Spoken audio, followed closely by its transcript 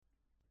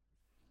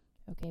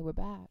Okay, we're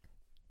back.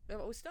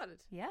 We started.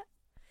 Yeah.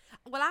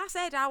 Well, I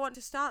said I want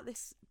to start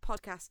this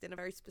podcast in a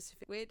very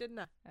specific way, didn't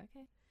I?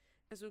 Okay.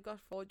 Because we've got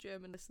 4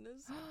 German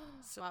listeners.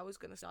 So I was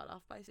going to start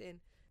off by saying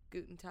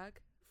Guten Tag,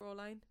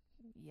 Fräulein.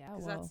 Yeah,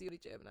 Because well. that's the only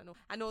German I know.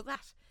 I know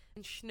that.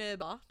 And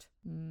Schnurrbart.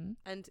 Mm.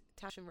 And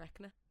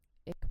Taschenrechner.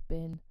 Ich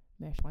bin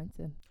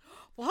Meerschweinchen.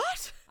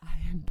 What? I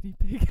am guinea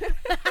pig.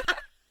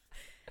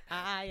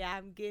 I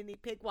am guinea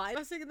pig. Why am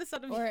I singing the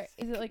song of Or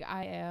is it like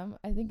I am?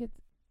 I think it's,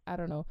 I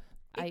don't know.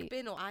 Ich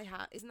bin or I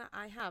have. Isn't that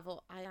I have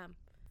or I am?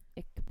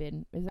 Ich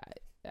bin. Is that,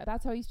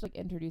 that's how I used to like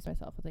introduce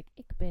myself. It's like,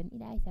 Ich bin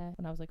Eliza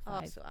when I was like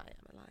 5. Oh, so I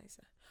am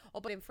Eliza. Oh,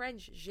 but in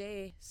French,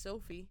 j'ai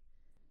Sophie.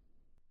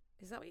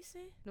 Is that what you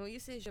say? No, you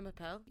say je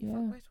m'appelle. You Yeah.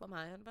 fuck with. What am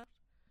I on about?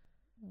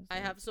 I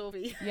have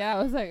Sophie. Yeah,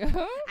 I was like,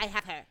 I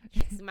have her.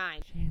 She's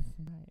mine. She's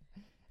mine.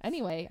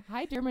 Anyway,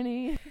 hi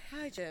Germany.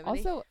 Hi, Germany.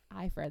 Also,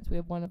 hi friends. We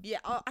have one of. Yeah,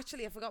 oh,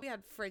 actually, I forgot we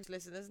had French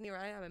listeners, and here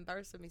I am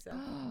embarrassing myself.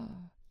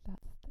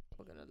 That's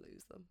We're going to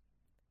lose them.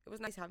 It was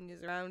nice having you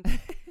around. the.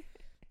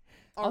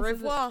 Au Also,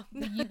 revoir.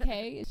 The UK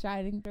is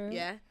shining through.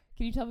 Yeah.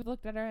 Can you tell we've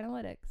looked at our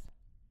analytics?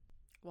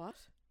 What?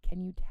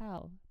 Can you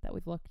tell that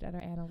we've looked at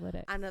our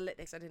analytics?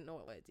 Analytics. I didn't know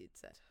what word you'd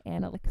said.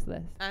 Analytics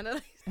this.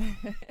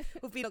 Analytics.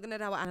 We've been looking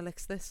at our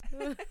analytics this.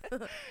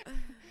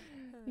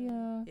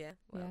 Yeah. Yeah.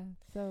 Well.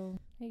 Yeah. So,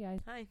 hey guys.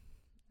 Hi.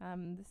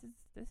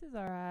 This is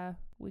our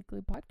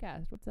weekly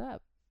podcast. What's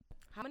up?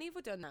 How many have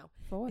we done now?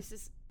 4. This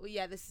is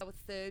our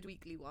 3rd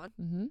weekly one.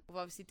 Mm-hmm. We've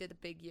obviously did a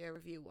big year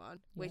review one,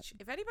 Yep. which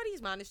if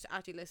anybody's managed to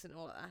actually listen to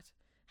all of that,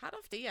 hat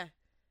off to you.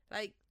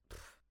 Like,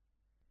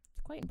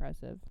 It's quite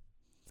impressive.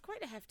 it's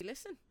quite a hefty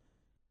listen.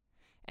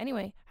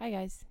 Anyway, hi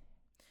guys.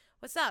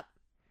 What's up?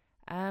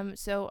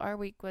 So our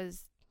week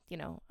was,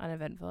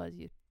 uneventful as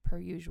per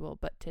usual,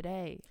 but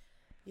today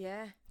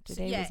Yeah.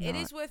 Today was it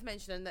not. is worth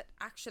mentioning that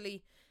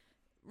actually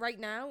right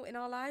now in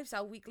our lives,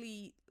 our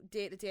weekly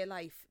day-to-day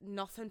life,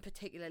 nothing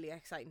particularly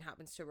exciting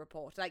happens to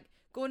report. Like,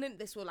 going into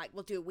this, we'll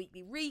do a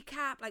weekly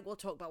recap, like we'll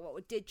talk about what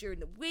we did during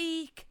the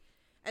week,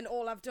 and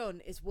all I've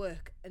done is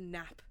work and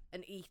nap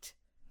and eat.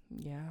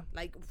 Yeah,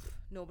 Like,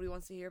 nobody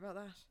wants to hear about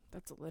that.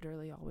 that's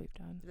literally all we've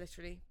done.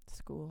 Literally.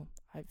 School.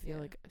 I feel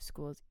Yeah. like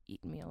school has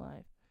eaten me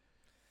alive.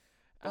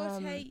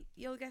 But hey,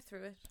 you'll get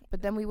through it.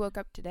 But then we woke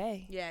up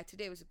today. Yeah,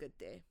 today was a good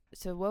day.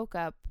 So woke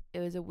up, it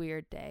was a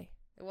weird day.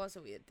 It was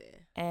a weird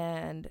day.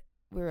 And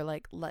we were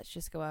like, let's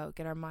just go out,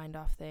 get our mind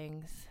off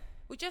things.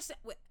 We've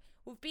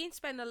been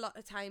spending a lot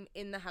of time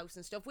in the house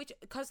and stuff, which,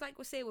 because like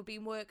we say, we've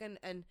been working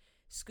and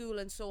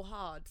schooling so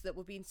hard that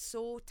we've been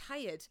so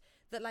tired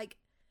that like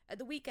at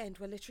the weekend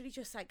we're literally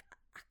just like,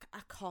 I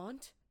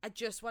can't. I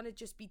just want to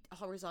just be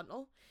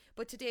horizontal.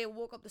 But today I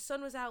woke up, the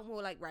sun was out, and we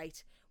were like,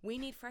 right, we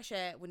need fresh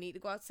air, we need to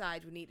go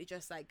outside, we need to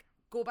just like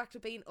go back to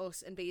being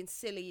us and being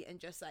silly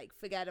and just like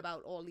forget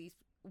about all these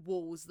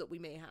woes that we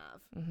may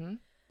have. Mm-hmm.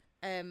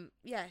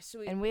 Yeah,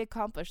 so And we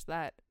accomplished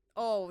that.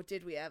 oh,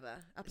 did we ever?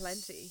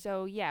 Aplenty.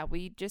 So yeah,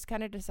 we just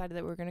kind of decided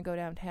that we were going to go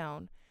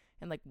downtown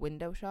and like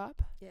window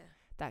shop. Yeah.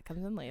 That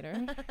comes in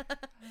later.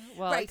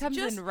 Well, Right, it comes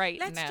in right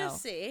Let's now.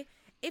 just say,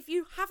 if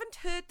you haven't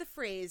heard the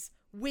phrase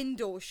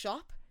window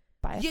shop,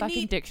 Buy a you fucking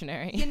need-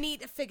 dictionary. you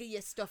need to figure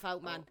your stuff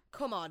out, man.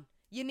 Come on.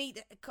 You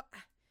need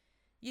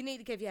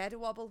to give your head a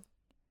wobble.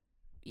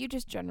 You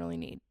just generally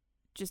need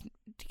just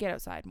to get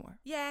outside more.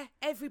 Yeah,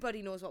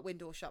 everybody knows what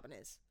window shopping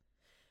is.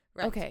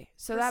 Right. Okay,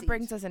 so that proceed.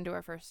 brings us into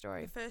our first The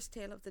story. first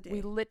tale of the day.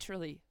 We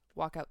literally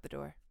walk out the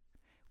door.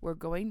 We're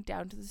going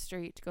down to the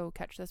street to go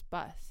catch this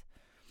bus.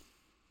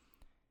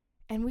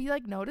 And we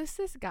like notice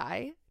this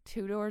guy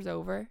 2 doors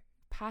over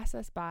pass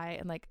us by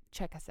and like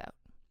check us out.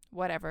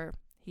 Whatever.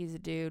 He's a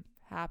dude.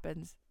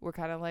 Happens. We're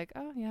kind of like,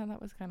 oh yeah,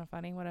 that was kind of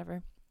funny.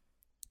 Whatever.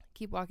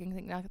 Keep walking.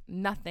 Think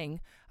nothing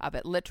of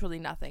it. Literally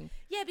nothing.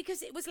 Yeah,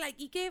 because it was like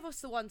he gave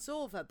us the once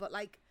over, but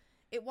like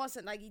it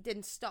wasn't like he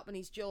didn't stop and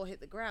his jaw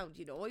hit the ground,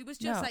 you know. He was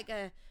just No. like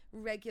a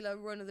regular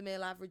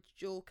run-of-the-mill average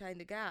Joe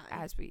kind of guy.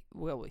 As we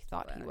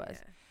thought he Well, was.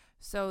 yeah.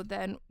 So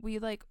then we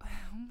like,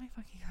 oh my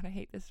fucking god, I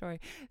hate this story.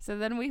 So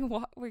then we're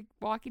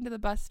walking to the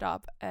bus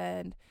stop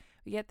and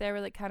we get there,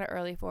 we're like kind of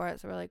early for it.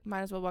 So we're like,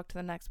 might as well walk to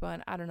the next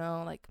one. I don't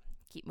know, like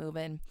keep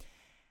moving.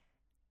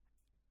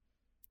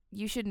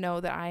 You should know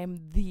that I am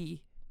the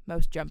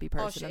most jumpy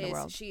person in the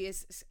world. She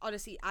is.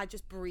 Honestly, I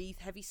just breathe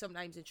heavy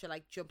sometimes and she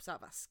like jumps out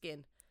of her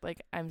skin.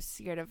 Like I'm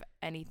scared of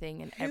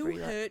anything and Who every.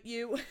 hurt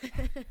you?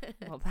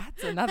 Well,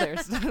 that's another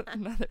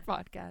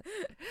podcast.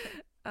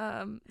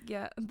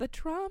 Yeah, the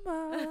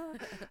trauma.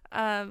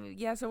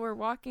 Yeah, so we're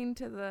walking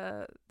to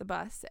the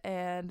bus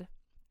and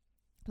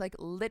like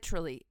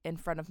literally in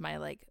front of my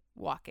like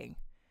walking,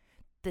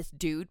 this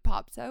dude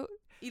pops out.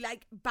 He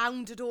like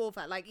bounded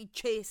over, like he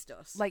chased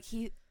us. Like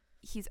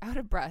he's out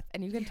of breath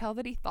and you can tell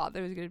that he thought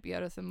there was going to be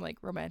out of some like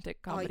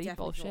romantic comedy he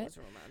definitely bullshit. thought it was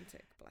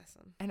romantic, bless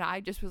him. And I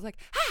just was like,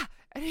 ah!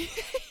 And he's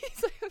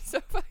like, I'm so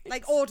fucking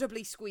Like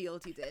audibly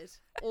squealed, he did.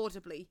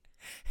 Audibly.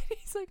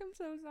 he's like, I'm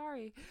so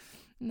sorry.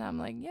 And I'm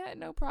like, yeah,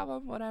 no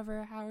problem,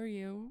 whatever. How are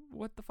you?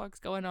 What the fuck's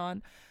going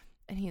on?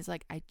 And he's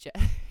like, I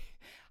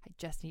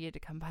just needed to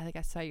come by. Like,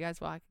 I saw you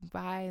guys walking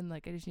by and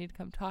like, I just need to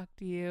come talk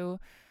to you.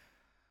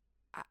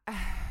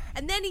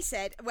 And then he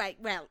said, right,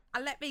 well,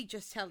 let me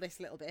just tell this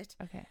little bit.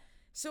 Okay.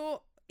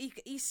 So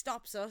he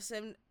stops us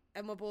and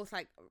we're both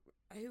like,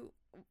 who,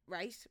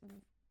 right?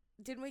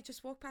 Didn't we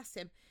just walk past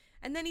him?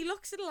 And then he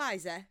looks at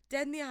Eliza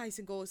dead in the eyes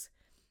and goes,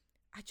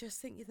 I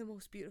just think you're the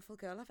most beautiful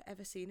girl I've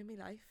ever seen in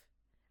my life.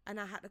 And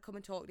I had to come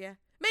and talk to you.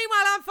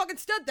 Meanwhile, I'm fucking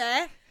stood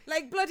there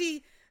like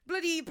bloody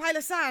pile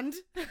of sand.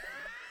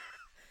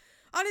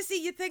 Honestly,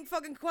 you'd think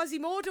fucking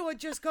Quasimodo had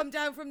just come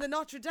down from the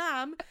Notre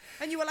Dame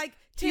and you were like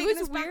taking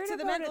us back to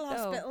the mental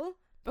hospital.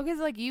 Because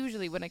like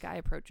usually when a guy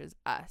approaches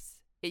us,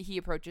 he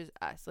approaches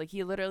us. Like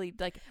he literally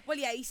like. Well,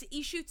 yeah,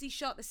 he shoots his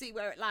shot to see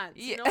where it lands.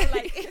 Yeah. You know,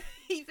 like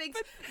he thinks,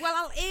 well,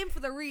 I'll aim for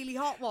the really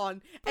hot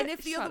one, and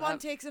if the other one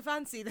takes a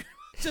fancy, then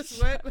I'll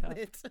just work with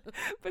it.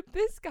 But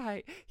this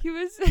guy, he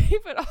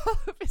put all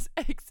of his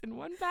eggs in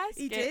one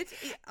basket. He did,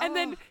 and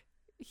then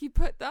he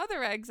put the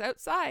other eggs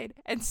outside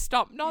and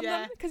stomped on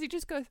them because he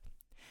just goes,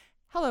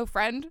 "Hello,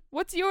 friend.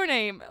 What's your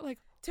name?" Like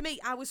to me,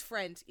 I was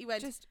friend. He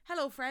went,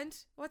 "Hello, friend.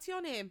 What's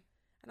your name?"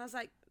 And I was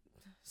like,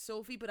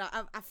 Sophie, but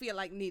I feel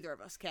like neither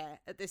of us care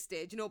at this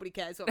stage. Nobody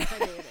cares what my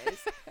name is.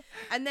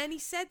 And then he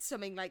said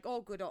something like, oh,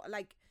 good,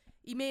 like,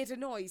 he made a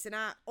noise and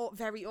I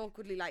very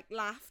awkwardly, like,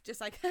 laughed, just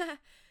like,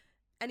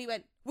 and he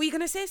went, were you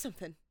going to say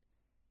something?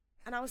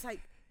 And I was like,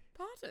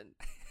 pardon?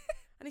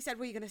 And he said,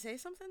 were you going to say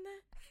something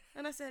there?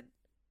 And I said,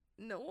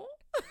 no.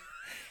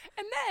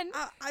 And then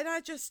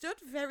I just stood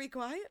very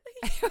quietly.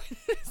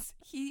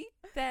 He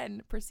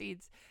then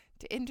proceeds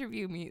to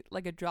interview me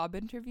like a job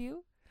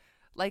interview.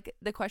 Like,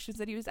 the questions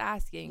that he was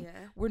asking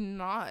were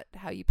not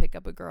how you pick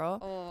up a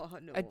girl,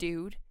 a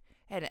dude,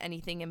 and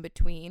anything in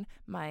between.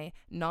 My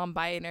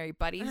non-binary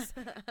buddies,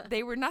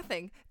 they were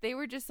nothing. They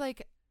were just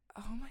like,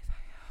 oh my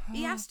God.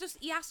 He asked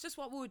us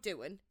what we were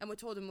doing, and we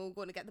told him we were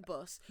going to get the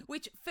bus.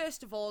 Which,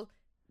 first of all,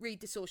 read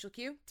the social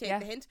cue, take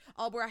the hint.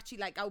 Or we're actually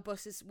like, our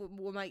buses,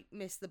 we might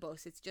miss the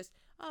bus. It's just,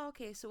 oh,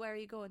 okay, so where are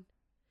you going?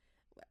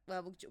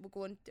 Well, we're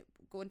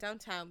going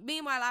downtown.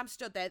 Meanwhile, I'm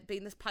stood there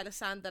being this pile of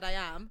sand that I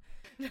am.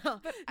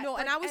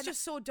 And I was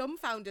just so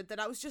dumbfounded that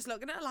I was just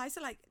looking at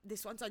Eliza like,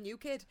 this one's on you,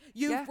 kid.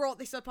 You brought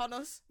this upon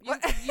us.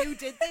 You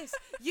did this.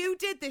 You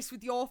did this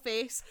with your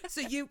face,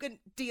 so you can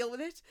deal with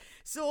it.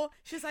 So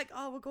she's like,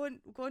 oh, we're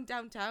going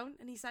downtown.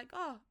 And he's like,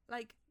 oh,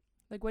 like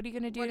what are you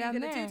going to do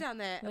down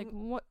there? Like,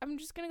 what? I'm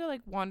just going to go,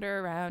 like, wander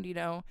around, you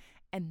know.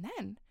 And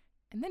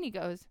then he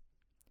goes,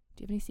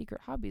 do you have any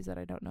secret hobbies that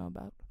I don't know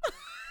about?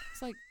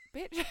 It's like,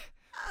 bitch,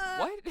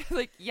 what?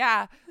 Like,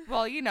 yeah,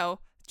 well, you know,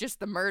 just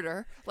the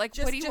murder. Like,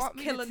 what do you want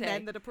me to say? Just killing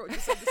men that approach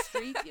us on the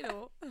street, you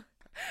know.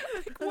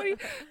 Like, what do you,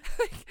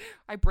 like,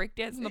 I break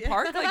dance in the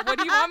park? Like, what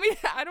do you want me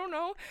to, I don't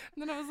know.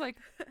 And then I was like,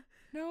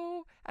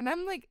 no. And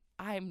I'm like,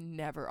 I'm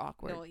never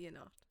awkward. No, you're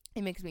not.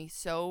 It makes me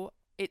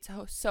it's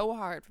so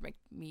hard for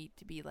me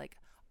to be, like,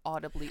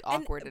 audibly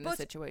awkward in a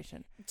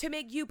situation. To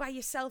make you by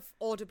yourself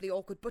audibly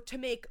awkward, but to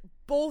make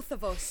both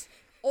of us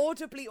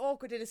audibly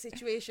awkward in a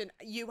situation,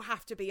 you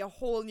have to be a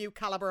whole new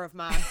caliber of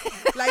man.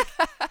 Like,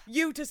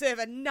 you deserve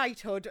a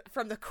knighthood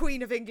from the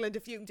Queen of England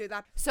if you can do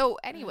that. So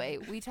anyway,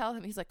 we tell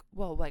him, he's like,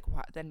 well, like,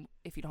 then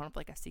if you don't have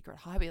like a secret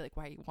hobby, like,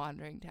 why are you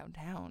wandering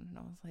downtown? And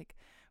I was like,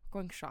 we're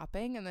going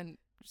shopping. And then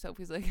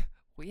Sophie's like,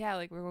 well, yeah,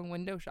 like, we're going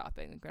window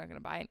shopping, like, we're not gonna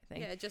buy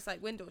anything. Yeah, just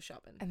like window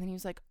shopping. And then he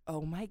was like,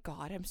 oh my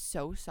God, I'm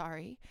so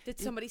sorry. Did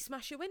somebody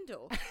smash your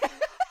window?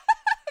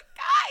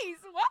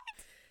 Guys, what?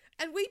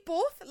 And we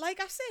both, like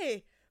I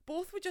say,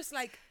 both were just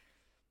like,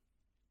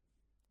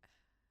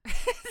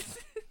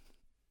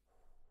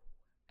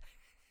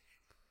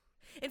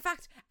 in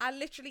fact, I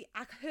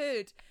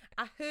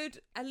heard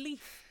a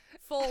leaf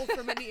fall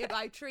from a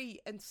nearby tree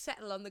and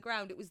settle on the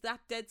ground. It was that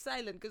dead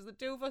silent because the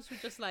two of us were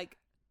just like.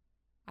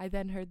 I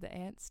then heard the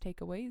ants take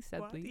away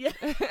said leaf.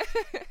 Yeah.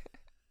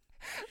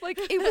 Like,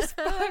 it was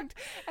fucked.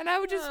 And I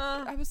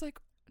was like,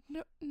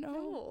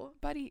 no,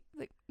 buddy,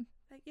 like,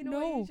 you know,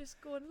 no. you just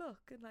go and look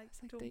and like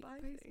don't buy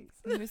things.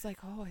 And he was like,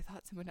 oh, I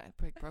thought someone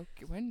like broke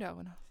your window.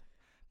 And I was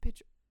like,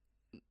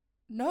 bitch,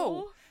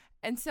 no.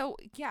 And so,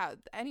 yeah,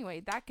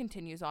 anyway, that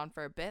continues on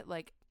for a bit.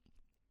 Like,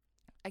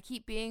 I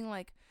keep being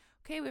like,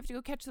 okay, we have to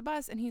go catch the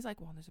bus. And he's like,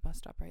 well, there's a bus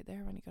stop right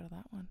there when you go to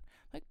that one.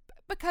 Like,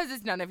 because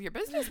it's none of your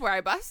business where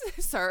I bus,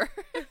 sir.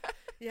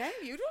 Yeah,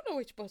 you don't know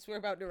which bus we're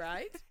about to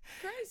ride.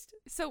 Christ.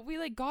 So we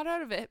like got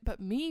out of it, but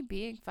me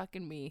being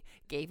fucking me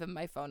gave him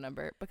my phone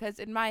number because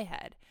in my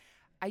head,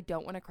 I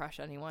don't want to crush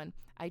anyone.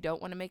 I don't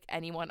want to make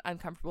anyone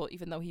uncomfortable,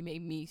 even though he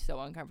made me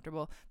so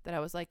uncomfortable that I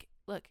was like,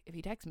 look, if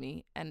he texts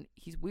me and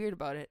he's weird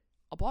about it,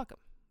 I'll block him.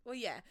 Well,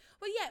 yeah,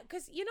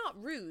 because you're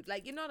not rude.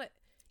 Like, you're not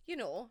you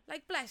know,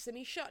 like, bless him.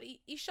 He shot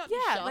his shot.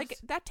 Like,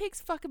 that takes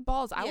fucking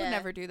balls. I would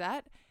never do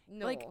that.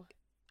 No. Like,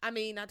 I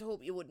mean, I'd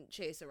hope you wouldn't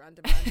chase a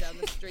random man down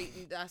the street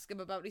and ask him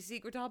about his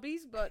secret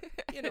hobbies, but,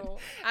 you know,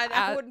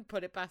 I wouldn't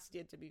put it past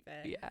you, to be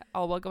fair. Yeah.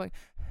 Oh, well, going...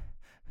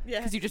 Yeah,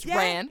 because you just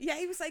ran. Yeah,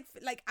 he was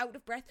like out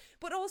of breath,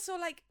 but also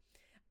like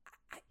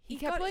he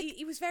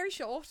was very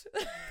short,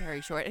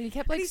 very short, and he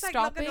kept like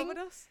stopping looking up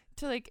at us.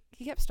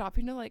 He kept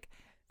stopping to like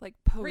like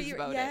pose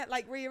about it.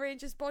 like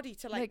rearrange his body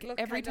to like look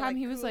every kinda, time like,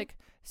 he was cool. like,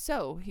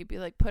 so he'd be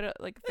like, put a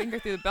like finger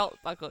through the belt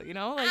buckle, you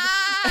know, like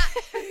a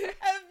finger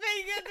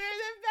through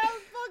the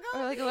belt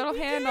buckle, or like a little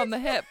hand on the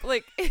hip.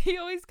 Like he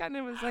always kind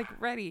of was like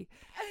ready.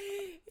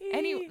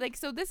 Any like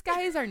so this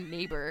guy is our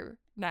neighbor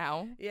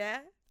now. yeah.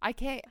 I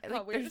can't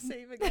like We're the there's,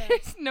 same again.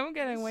 there's no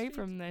getting away Sweet.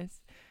 from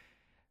this.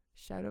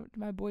 Shout out to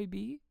my boy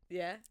B.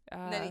 Yeah.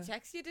 And then he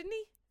texted you, didn't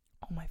he?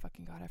 Oh my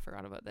fucking god, I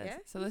forgot about this. Yeah,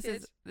 So he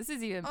this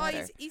is even Oh,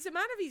 better. he's a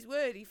man of his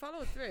word. He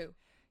followed through.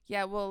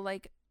 Yeah, well,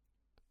 like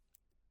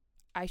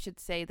I should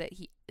say that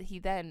he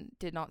then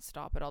did not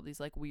stop at all these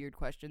like weird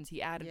questions.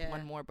 He added Yeah.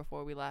 one more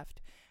before we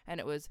left, and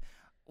it was,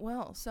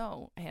 well,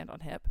 so hand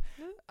on hip,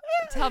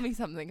 tell me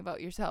something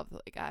about yourself.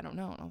 Like, I don't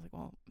know. And I was like,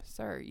 well,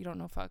 sir, you don't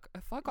know fuck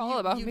all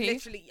about you me.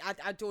 Literally,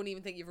 I don't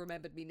even think you've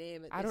remembered me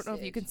name. I don't know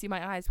if you can see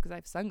my eyes because I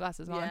have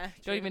sunglasses on. Yeah,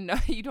 You don't even know.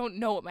 You don't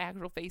know what my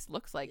actual face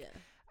looks like.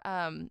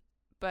 Yeah.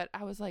 But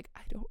I was like,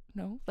 I don't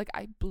know. Like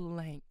I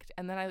blanked,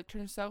 and then I looked at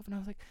herself, and I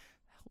was like,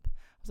 help.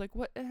 I was like,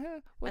 what?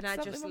 What's And I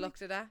something just wrong?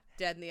 looked at her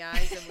dead in the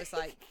eyes and was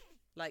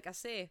like I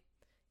say,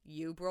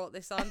 you brought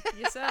this on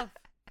yourself.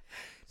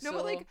 No,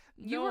 but like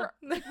you no. were,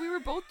 like we were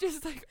both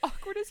just like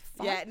awkward as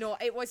fuck. Yeah, no,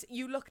 it was.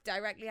 You looked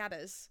directly at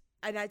us,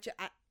 and I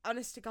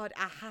honest to God,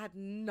 I had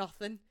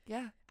nothing.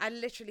 Yeah. I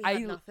literally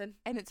had nothing.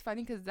 And it's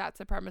funny because that's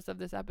the premise of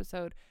this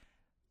episode.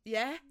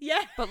 Yeah.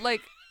 But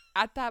like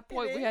at that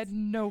point, we is. had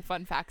no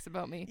fun facts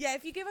about me. Yeah,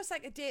 if you give us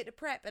like a day to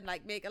prep and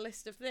like make a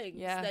list of things,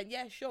 then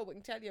yeah, sure, we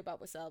can tell you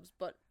about ourselves.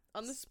 But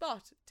on the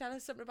spot, tell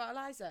us something about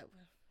Eliza.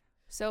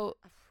 So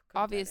I couldn't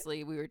tell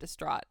obviously we were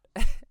distraught,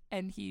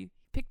 and he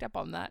picked up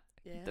on that.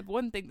 it. Yeah. The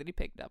one thing that he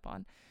picked up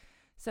on.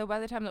 So by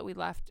the time that we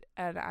left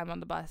and I'm on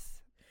the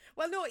bus.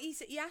 Well, no, he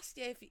asked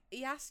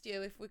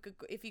you if we could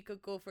if he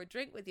could go for a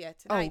drink with you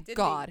tonight. Oh didn't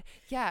God,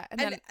 yeah. And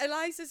then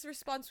Eliza's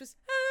response was,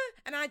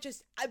 and I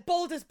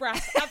bold as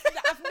brass.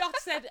 I've not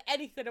said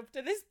anything up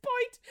to this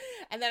point.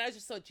 And then I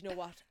just thought, you know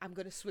what? I'm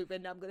gonna swoop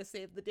in. I'm gonna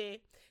save the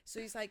day. So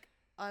he's like,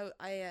 I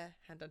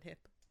hand on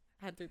hip,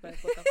 hand through belt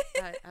buckle.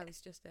 I was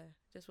just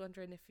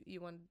wondering if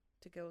you wanted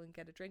to go and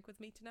get a drink with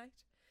me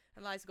tonight.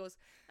 And Eliza goes,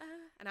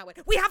 and I went,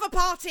 we have a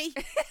party.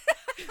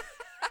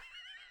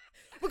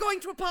 We're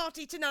going to a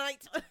party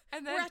tonight.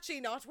 And then, we're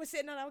actually not. We're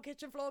sitting on our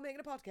kitchen floor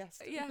making a podcast.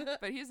 yeah,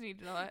 but he doesn't need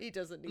to know that. He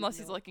doesn't need Unless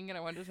to he's know. looking at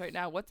our windows right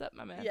now. What's up,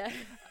 my man? Yeah.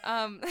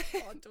 Oh,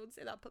 Don't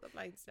say that. Put the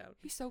blinds down.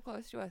 he's so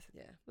close to us.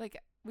 Yeah. Like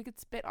we could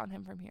spit on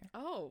him from here.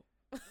 Oh.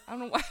 I don't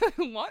know why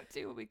we want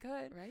to, but we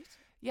could. Right.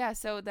 Yeah.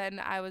 So then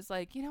I was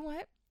like, you know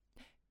what?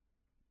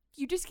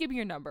 You just give me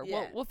your number.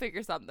 Yeah. We'll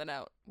figure something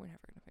out. We're never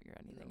gonna figure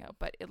anything No. out,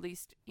 but at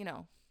least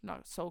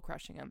not soul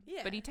crushing him.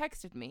 Yeah. But he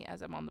texted me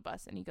as I'm on the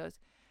bus, and he goes,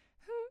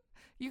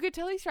 you could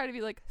tell he's trying to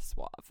be like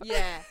suave.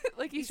 Yeah.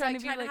 Like he's trying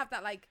trying to be like have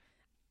that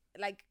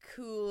like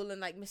cool and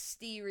like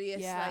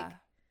mysterious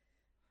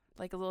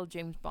like a little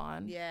James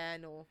Bond. yeah,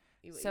 no.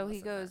 So he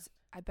wasn't goes,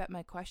 I bet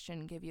my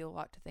question gave you a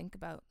lot to think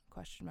about, ?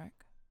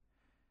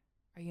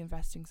 Are you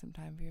investing some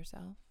time for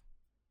yourself?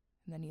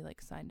 And then he like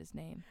signed his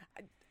name.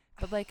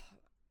 But like,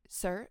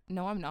 sir,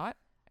 no, I'm not.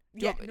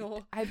 that. Yeah,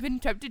 no. I've been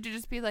tempted to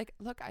just be like,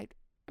 look, I'm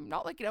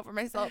not looking out for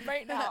myself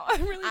right now.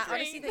 I'm really I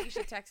honestly drained. think you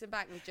should text him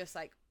back with just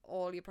like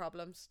all your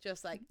problems.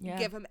 Just like Yeah.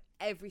 give him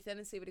everything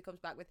and see what he comes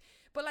back with.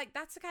 But like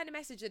that's the kind of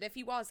message that if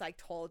he was like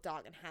tall,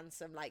 dark and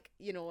handsome, like,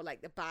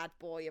 like the bad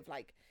boy of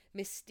like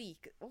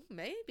Mystique, oh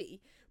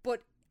maybe.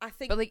 But I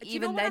think But like do you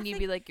know even what I then you'd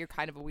think? be like, you're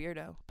kind of a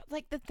weirdo. But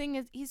like the thing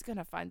is, he's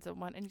gonna find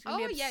someone and he's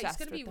gonna Oh be yeah, obsessed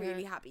he's gonna be with her.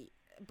 really happy.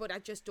 But I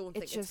just don't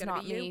think It's it's just gonna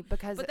not be me you.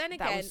 because But then that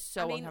again, was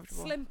so I mean,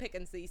 uncomfortable. slim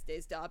pickings these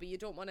days, Darby. You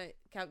don't want to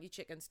count your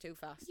chickens too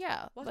fast.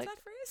 Yeah, What's like that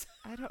phrase?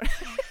 I don't.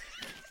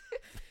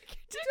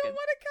 You don't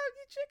want to count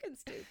your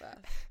chickens too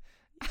fast.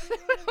 I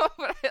don't know,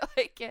 but I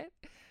like it.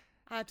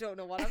 I don't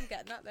know what I'm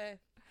getting at there.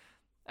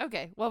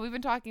 Okay, well, we've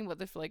been talking about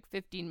this for like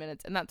 15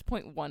 minutes, and that's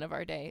point 1 of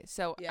our day.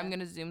 So Yeah. I'm going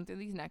to zoom through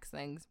these next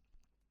things.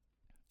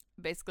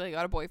 Basically, I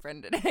got a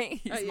boyfriend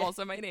today. He's Oh, yeah.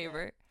 also my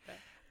neighbor. Yeah.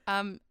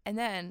 And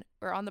then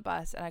we're on the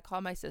bus, and I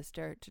call my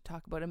sister to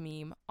talk about a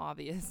meme,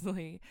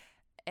 obviously.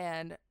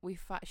 And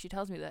she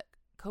tells me that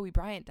Kobe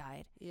Bryant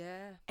died.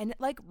 Yeah. And it,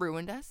 like,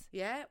 ruined us.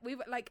 Yeah. We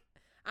were like,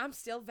 I'm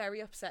still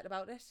very upset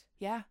about it.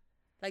 Yeah.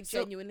 Like, So,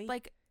 genuinely.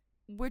 Like,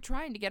 we're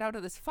trying to get out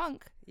of this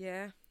funk,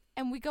 yeah.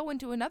 and we go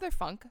into another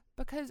funk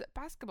because a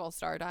basketball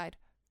star died.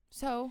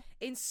 So,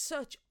 In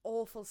such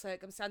awful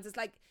circumstances.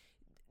 Like,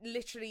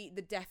 literally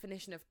the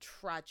definition of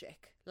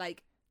tragic.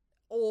 Like,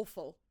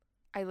 awful.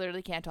 I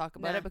literally can't talk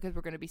about Nah. it because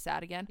we're going to be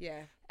sad again.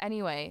 Yeah.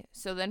 Anyway,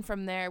 so then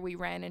from there we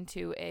ran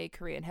into a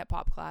Korean hip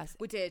hop class.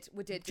 We did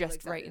do Just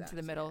exactly right into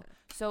the that, middle. yeah.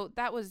 So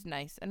that was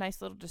nice. A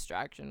nice little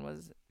distraction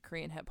was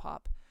Korean hip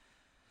hop.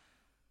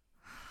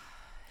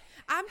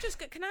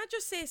 Can I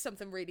just say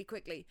something really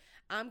quickly?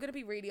 I'm going to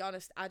be really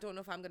honest. I don't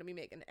know if I'm going to be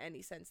making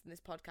any sense in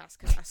this podcast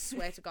because I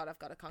swear to God I've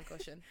got a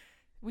concussion.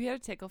 We had a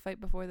tickle fight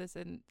before this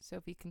and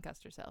Sophie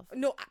concussed herself.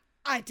 No,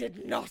 I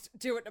did not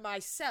do it to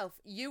myself.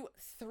 You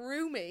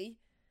threw me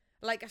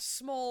like a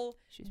small,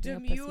 She's being a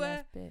demure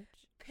pussy-ass bitch.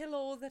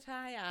 pillow that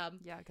I am.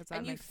 Yeah, because that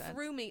And you makes sense.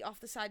 threw me off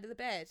the side of the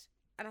bed.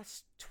 and I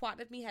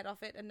twatted me head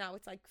off it, and now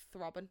it's like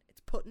throbbing.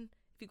 It's putting.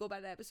 If you go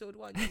back to episode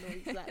 1, you know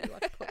exactly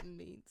what putting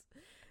means.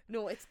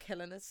 No, it's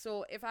killing us.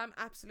 So if I'm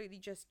absolutely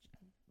just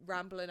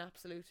rambling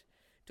absolute,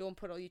 don't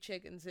put all your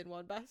chickens in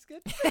one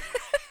basket.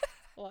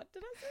 What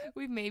did I say?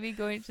 We may be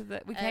going to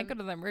the... We can't go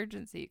to the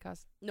emergency. It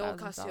costs No, it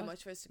costs too $1,000.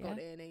 much for us to go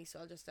to A&E, so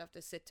I'll just have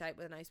to sit tight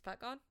with an ice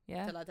pack on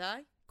Yeah. till I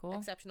die. Cool.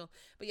 Exceptional.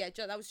 But yeah,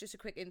 that was just a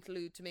quick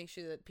interlude to make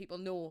sure that people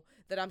know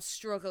that I'm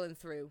struggling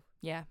through.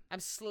 Yeah.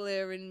 I'm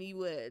slurring me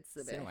words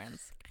a bit.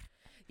 Silence.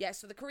 Yeah,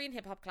 so the Korean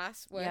hip-hop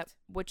class worked. Yep.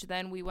 Which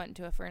then we went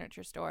to a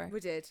furniture store. We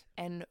did.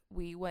 And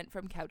we went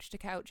from couch to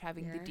couch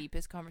having the Yeah.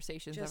 deepest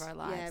conversations of our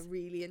lives. Yeah,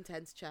 really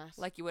intense chat.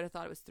 Like you would have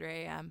thought it was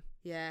 3 a.m.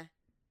 Yeah,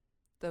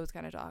 Those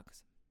kind of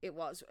talks. it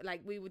was.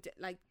 Like, we would,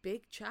 like,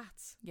 big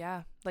chats.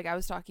 Yeah. Like I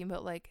was talking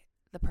about like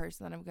the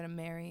person that I'm going to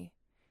marry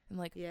and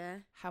like Yeah.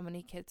 how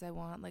many kids I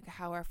want, like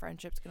how our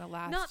friendship's going to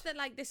last. Not that,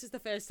 like, this is the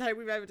first time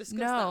we've ever discussed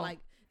that. Like,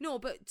 no,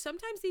 but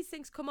sometimes these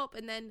things come up,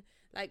 and then,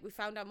 like, we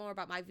found out more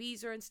about my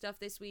visa and stuff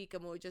this week,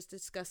 and we were just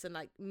discussing,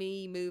 like,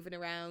 me moving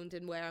around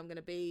and where I'm going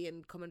to be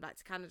and coming back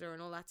to Canada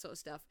and all that sort of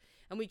stuff.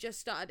 And we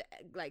just started,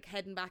 like,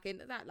 heading back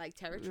into that, like,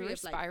 territory we were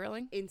of, like,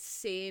 spiraling.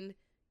 insane,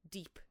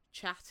 deep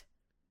chat.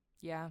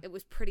 Yeah. It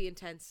was pretty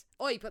intense.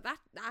 Oi, but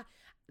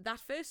that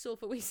first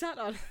sofa we sat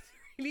on is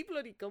really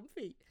bloody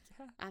comfy.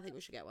 Yeah. I think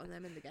we should get one of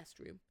them in the guest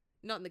room.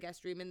 Not in the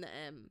guest room, in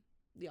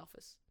the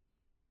office.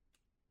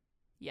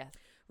 Yes.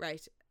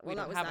 Right. We Well,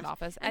 that don't was have that. an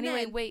office. And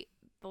Anyway, then- wait.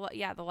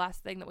 The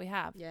last thing that we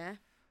have. Yeah. Do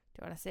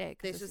you want to say it?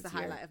 This was the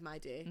highlight of my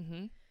day.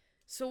 Mm-hmm.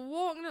 So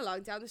walking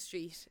along down the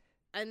street,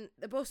 and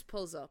the bus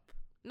pulls up.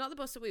 Not the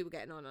bus that we were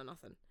getting on or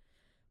nothing,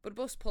 but a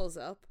bus pulls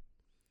up,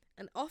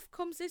 and off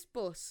comes this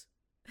bus.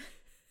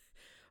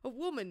 A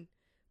woman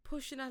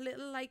pushing a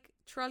little, like,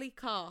 trolley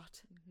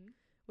cart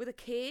with a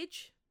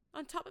cage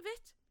on top of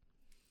it.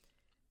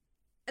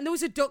 And there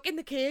was a duck in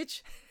the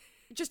cage.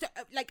 Just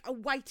like a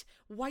white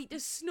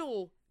as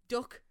snow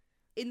duck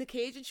in the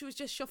cage, and she was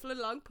just shuffling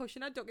along,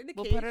 pushing her duck in the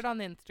We'll cage. put it on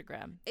the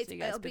Instagram. So you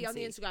guys It'll can be on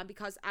see. the Instagram,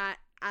 because I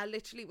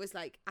literally was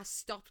like, I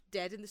stopped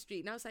dead in the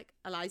street, and I was like,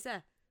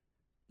 Eliza,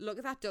 look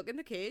at that duck in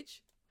the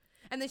cage.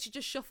 And then she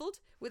just shuffled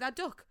with that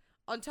duck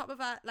on top of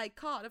a, like,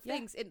 cart of Yeah.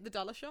 things into the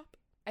dollar shop.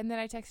 And then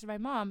I texted my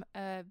mom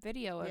a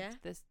video of Yeah.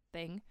 this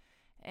thing,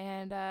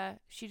 and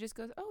she just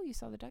goes, "Oh, you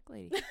saw the duck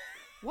lady."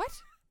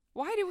 What?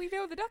 Why do we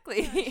know the duck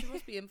lady? Yeah, she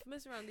must be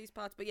infamous around these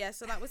parts. But yeah,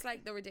 so that was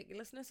like the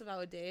ridiculousness of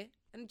our day.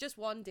 And just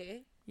one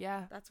day,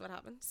 Yeah. that's what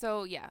happened.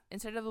 So yeah,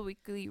 instead of a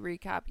weekly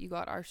recap, you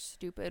got our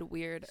stupid,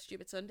 weird,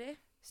 Stupid Sunday.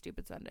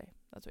 stupid Sunday.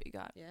 That's what you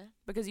got. Yeah.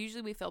 Because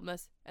usually we film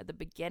this at the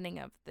beginning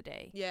of the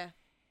day, Yeah.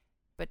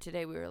 but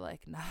today we were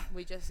like, nah.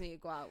 We just need to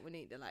go out. We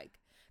need to, like,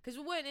 because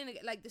we weren't in,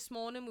 like, this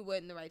morning, we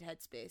weren't in the right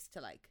headspace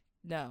to, like,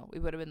 No, we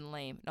would have been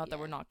lame. Not that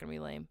Yeah. we're not gonna be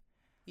lame.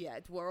 yeah,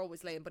 we're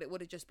always lame, but it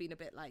would have just been a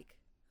bit like,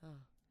 oh.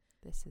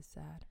 This is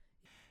sad.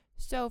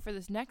 So for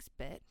this next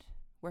bit,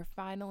 we're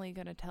finally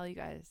gonna tell you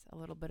guys a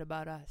little bit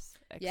about us.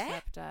 Yeah?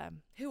 Except,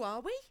 Who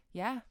are we?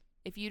 yeah,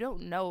 if you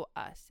don't know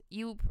us,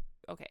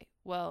 okay.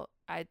 Well,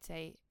 I'd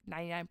say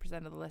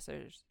 99% of the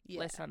listeners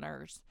Yeah.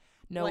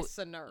 know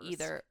Listeners.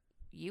 either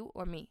you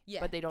or me,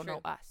 Yeah, but they don't true.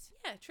 know us.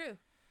 Yeah, true.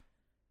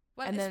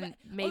 Well, And then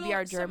maybe although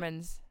our some-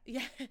 Germans.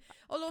 Yeah.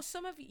 Although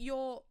some of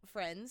your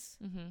friends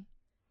Mm-hmm.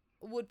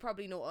 would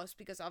probably know us,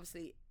 because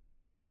obviously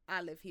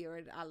I live here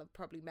and I'll have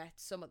probably met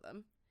some of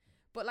them.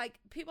 But, like,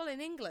 people in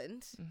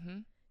England Mm-hmm.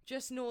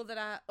 just know that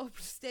I up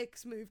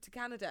sticks moved to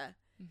Canada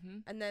Mm-hmm.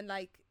 and then,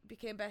 like,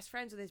 became best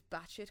friends with this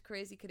batshit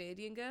crazy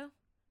Canadian girl.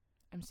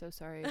 I'm so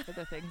sorry for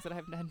the things that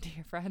I've done to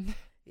your friend.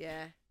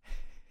 Yeah.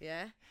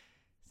 Yeah.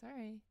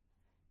 Sorry.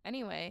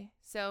 Anyway,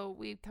 so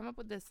we've come up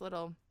with this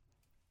little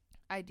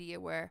idea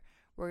where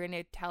we're going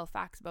to tell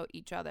facts about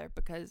each other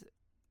because,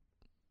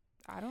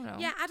 I don't know.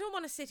 Yeah, I don't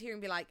want to sit here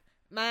and be like,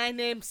 my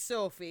name's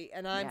Sophie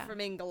and I'm Yeah. from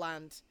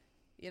England.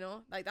 You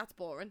know, like, that's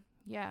boring.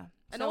 Yeah.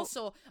 And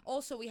So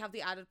also we have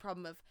the added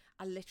problem of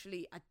I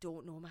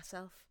don't know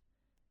myself.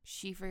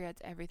 she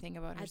forgets everything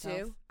about I herself.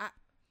 do.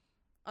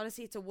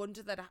 Honestly, it's a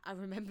wonder that I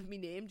remember my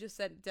name just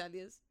said tell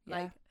you. Yeah.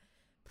 Like,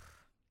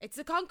 it's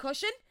a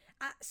concussion.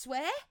 I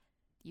swear.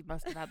 You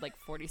must have had like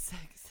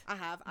 46. I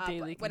have.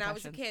 Daily When I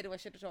was a concussions. kid, I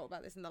should have talked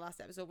about this in the last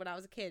episode. When I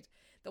was a kid,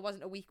 there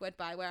wasn't a week went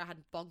by where I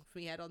hadn't bonked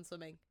my head on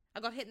something. I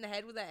got hit in the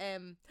head with a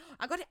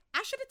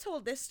I should have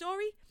told this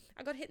story.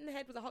 I got hit in the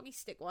head with a hockey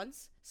stick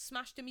once,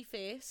 smashed in my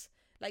face,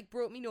 like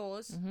broke my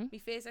nose. Mhm. My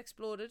face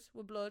exploded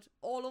with blood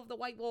all over the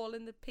white wall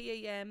in the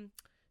PE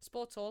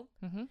sports hall.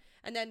 Mm-hmm.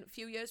 And then a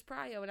few years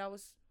prior, when I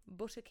was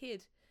but a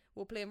kid,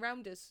 we were playing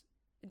rounders.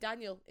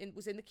 Daniel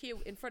was in the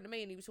queue in front of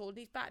me, and he was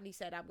holding his bat, and he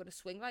said, "I'm going to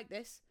swing like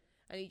this."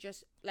 And he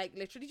just, like,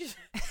 literally just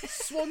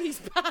swung his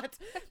bat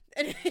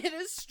and hit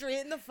us straight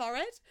in the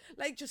forehead.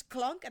 Like, just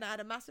clunk, and I had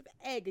a massive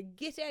egg, a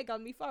git egg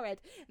on my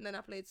forehead. And then I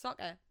played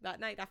soccer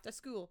that night after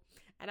school.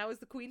 And I was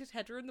the queen at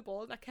headering the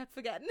ball, and I kept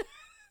forgetting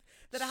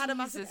that I had a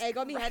massive Jesus egg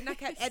on my head, and I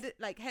kept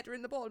Christ.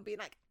 headering the ball and being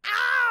like,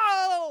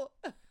 ow!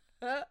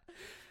 And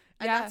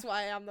Yeah. that's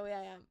why I am the way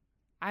I am.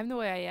 I'm the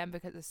way I am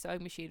because a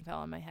sewing machine fell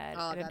on my head,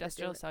 Oh, an that'd do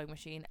industrial it. sewing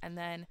machine. And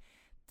then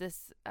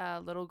this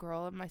little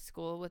girl in my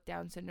school with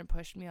Down syndrome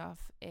pushed me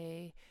off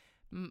a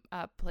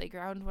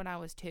playground when I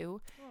was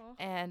 2. Aw.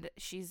 And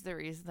she's the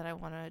reason that I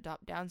want to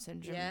adopt Down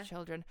syndrome Yeah.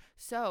 children.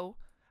 So,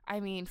 I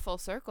mean, full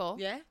circle.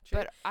 Yeah, true.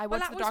 But I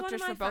went that to the was one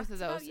doctors of my for both facts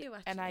of about those, you,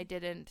 and I actually.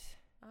 didn't.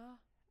 Oh,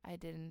 I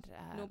didn't.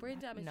 No brain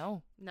damage?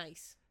 No.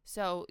 nice.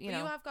 So But you know,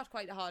 you have got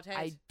quite a hard head.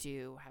 I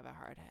do have a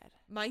hard head.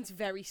 Mine's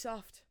very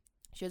soft.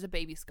 She has a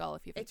baby skull.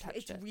 If you've It's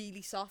touched it,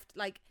 really soft.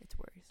 Like, it's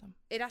worrisome.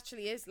 it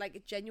actually is. Like,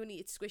 it genuinely,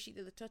 it's squishy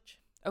to the touch.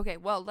 Okay,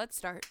 well, let's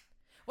start.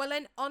 Well,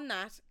 then, on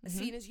that, Mhm.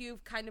 seeing as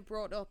you've kind of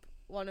brought up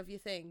one of your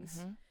things,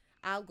 Mhm.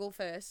 I'll go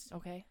first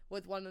Okay.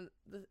 with one of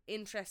the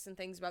interesting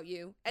things about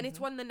you. And it's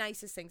Mhm. one of the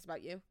nicest things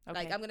about you.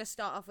 Like, Okay. I'm going to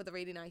start off with a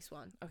really nice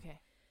one. Okay.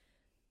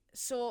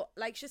 So,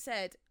 like she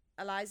said,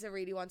 Eliza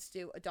really wants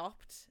to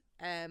adopt,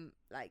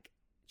 like,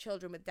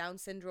 children with Down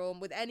syndrome,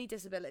 with any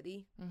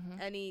disability,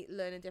 Mhm. any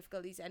learning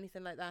difficulties,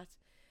 anything like that.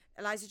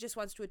 Eliza just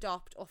wants to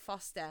adopt or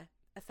foster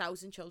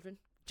 1,000 children.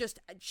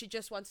 She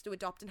just wants to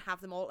adopt and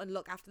have them all and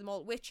look after them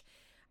all, which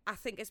I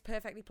think is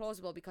perfectly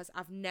plausible because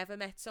I've never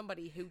met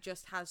somebody who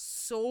just has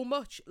so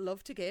much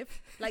love to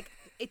give. Like,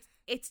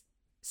 it's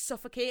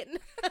suffocating.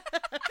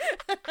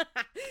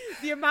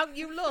 The amount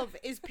you love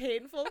is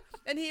painful.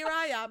 And here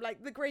I am,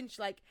 like the Grinch,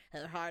 like,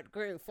 her heart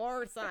grew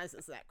 4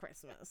 sizes that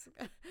Christmas.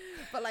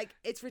 But, like,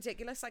 it's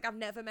ridiculous. Like, I've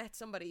never met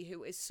somebody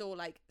who is so,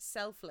 like,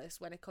 selfless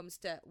when it comes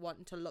to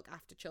wanting to look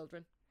after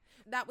children.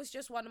 That was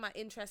just one of my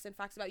interesting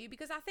facts about you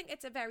because I think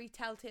it's a very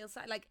telltale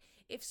sign. Like,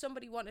 if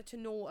somebody wanted to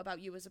know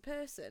about you as a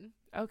person,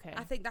 Okay.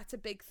 I think that's a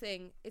big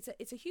thing. It's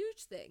a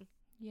huge thing.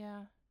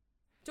 Yeah.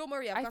 Don't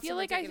worry, I've I got feel some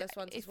like ridiculous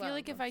ones I as feel well.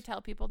 like if but- I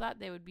tell people that,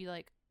 they would be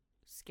like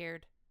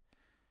scared.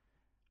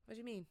 What do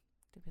you mean?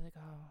 They'd be like,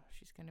 "Oh,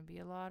 she's gonna be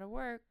a lot of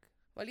work."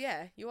 Well,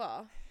 yeah, you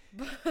are.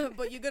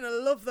 But you're going to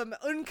love them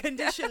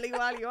unconditionally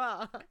while you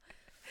are.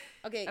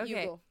 Okay, you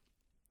Okay. go.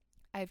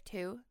 I have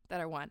 2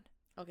 that are 1.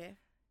 Okay.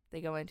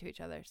 They go into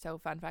each other. So,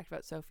 fun fact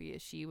about Sophie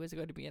is she was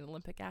going to be an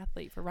Olympic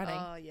athlete for running.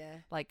 Oh, yeah.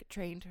 Like,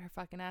 trained her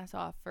fucking ass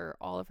off for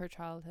all of her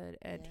childhood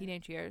and Yeah.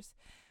 teenage years.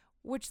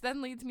 Which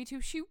then leads me to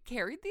she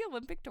carried the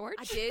Olympic torch.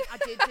 I did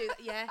do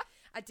that. Yeah,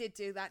 I did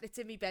do that. It's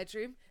in my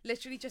bedroom.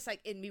 Literally just like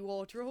in my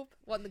wardrobe.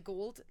 Won the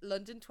gold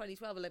London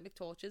 2012 Olympic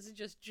torches and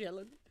just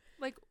chilling.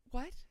 Like,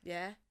 what?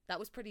 Yeah, that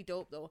was pretty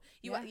dope though.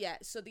 Yeah.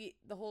 So the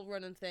whole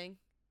running thing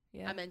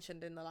Yeah. I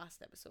mentioned in the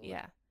last episode.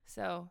 Yeah.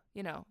 So,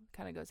 you know,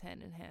 kind of goes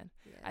hand in hand.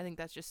 Yeah. I think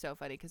that's just so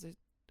funny because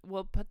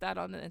we'll put that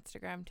on the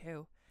Instagram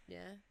too.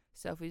 Yeah.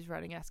 Sophie's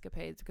running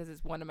escapades because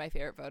it's one of my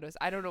favorite photos.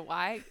 I don't know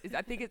why.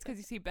 I think it's because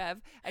you see Bev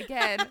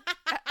again.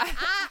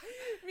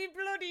 Me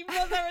bloody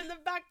mother in the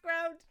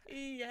background.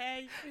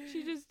 Hey.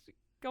 She's just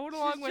going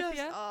along She's with just-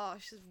 you. Oh,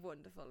 she's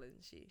wonderful,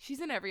 isn't she? She's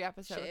in every She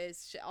episode.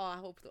 is. I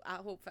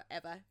hope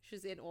forever.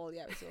 She's in all the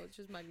episodes.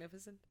 She's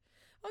magnificent.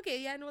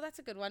 Okay, yeah, no, that's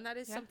a good one. That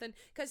is Yeah. something.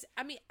 Because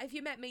I mean, if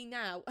you met me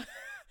now,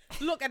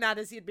 looking at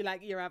us, you'd be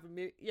like, "You're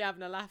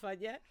having a laugh,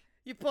 aren't you?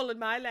 You're pulling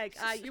my leg.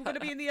 You're going to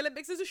be in the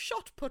Olympics as a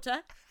shot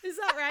putter. Is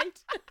that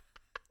right?"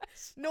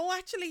 No,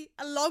 actually,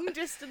 a long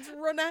distance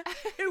runner.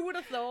 Who would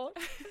have thought?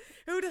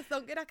 Who would have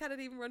thunk it? I can't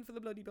even run for the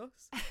bloody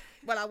bus.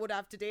 Well, I would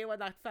have today when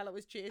that fella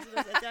was chasing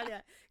us. I tell you,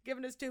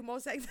 giving us 2 more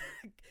seconds,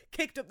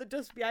 kicked up the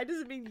dust behind us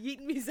and been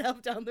yeeting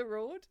myself down the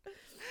road.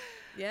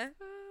 Yeah,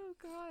 Oh,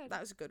 God. that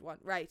was a good one.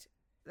 Right,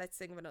 let's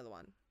think of another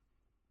one.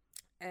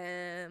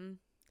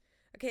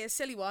 Okay, a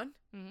silly one.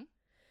 Mm-hmm.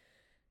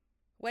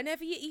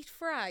 Whenever you eat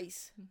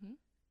fries Mm-hmm.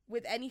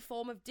 with any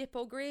form of dip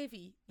or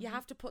gravy, you Mhm.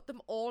 have to put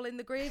them all in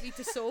the gravy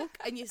to soak,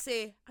 and you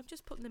say, "I'm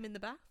just putting them in the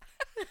bath."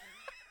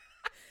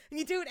 And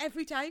you do it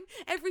every time.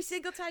 Every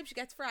single time she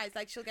gets fries,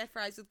 like she'll get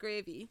fries with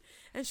gravy,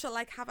 and she'll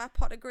like have a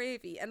pot of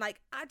gravy, and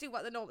like I do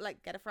what they know,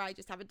 like get a fry,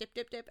 just have a dip,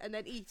 and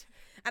then eat.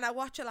 And I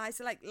watch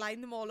Eliza like line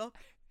them all up,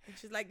 and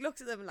she's like looks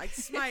at them like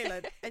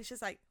smiling, and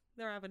she's like,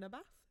 "They're having a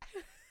bath."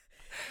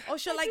 Or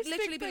she'll I like just think,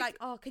 literally be like- like,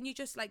 "Oh, can you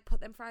just like put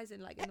them fries in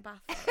like in the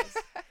bath for us?"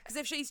 Because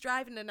if she's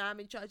driving and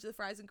I'm in charge of the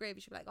fries and gravy,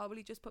 she'll be like, "Oh, will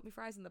you just put me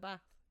fries in the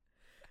bath?"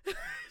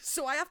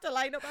 So I have to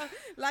line up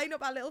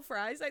our little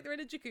fries like they're in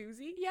a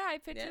jacuzzi. Yeah, I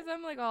picture Yeah.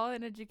 them like all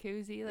in a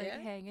jacuzzi, like Yeah.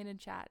 hanging and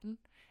chatting.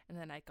 And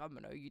then I come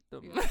and I eat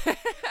them.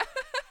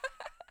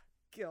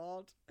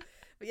 God.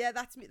 But yeah,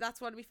 that's me.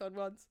 That's one of my fun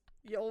ones.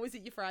 You always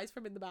eat your fries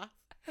from in the bath.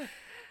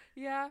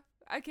 Yeah.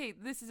 Okay,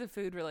 this is a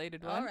food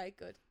related one. All right,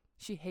 good.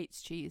 She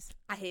hates cheese.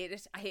 I hate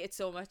it. I hate it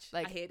so much.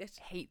 Like, I hate it.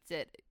 Hates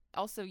it.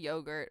 Also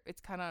yogurt.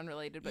 It's kind of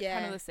unrelated, but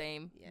kind Yeah. of the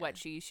same. Yeah. Wet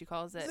cheese, she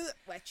calls it. Ugh,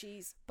 wet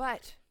cheese.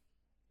 But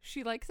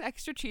she likes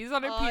extra cheese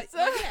on her Oh, pizza.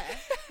 yeah.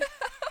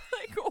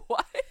 Like,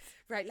 what?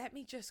 Right, let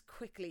me just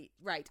quickly.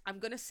 Right, I'm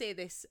going to say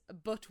this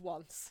but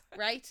once,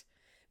 right?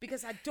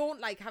 Because I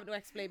don't like having to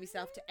explain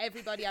myself to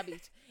everybody I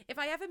meet. If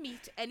I ever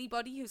meet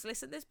anybody who's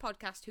listened to this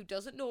podcast who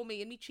doesn't know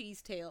me and me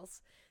cheese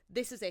tales,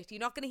 this is it. You're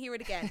not going to hear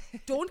it again.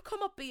 Don't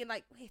come up being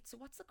like, "Wait, so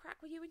what's the crack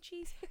with you and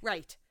cheese?"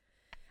 Right.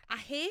 I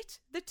hate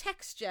the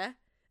texture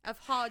of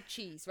hard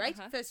cheese, right?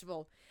 Uh-huh. First of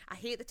all, I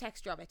hate the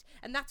texture of it.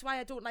 And that's why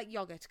I don't like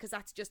yogurt, because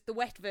that's just the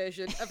wet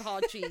version of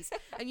hard cheese.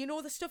 And you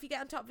know the stuff you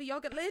get on top of a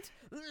yogurt lid?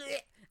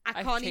 I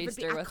I've can't even chased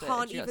be. her I with it.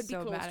 can't She got even be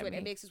so close mad to at it. It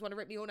me. makes us want to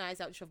rip my own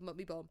eyes out and shove them up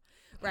my bum.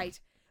 Right.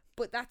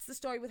 But that's the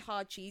story with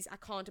hard cheese. I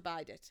can't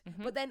abide it.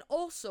 Mhm. But then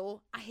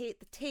also, I hate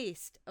the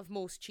taste of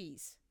most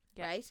cheese.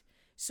 Yeah. Right?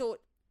 So,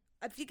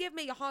 if you give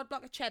me a hard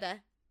block of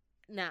cheddar,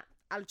 nah,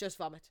 I'll just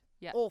vomit.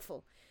 Yeah.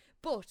 Awful.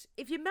 But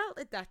if you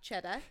melted that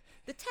cheddar,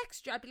 the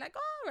texture, I'd be like,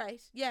 all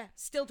right. Yeah,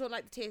 still don't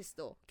like the taste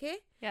though. Okay?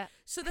 Yeah.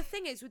 So the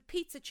thing is, with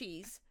pizza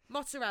cheese,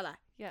 mozzarella,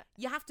 Yeah.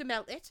 you have to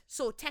melt it.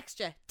 So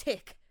texture,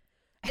 tick.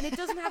 And it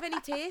doesn't have any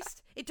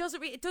taste. It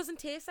doesn't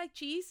taste like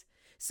cheese.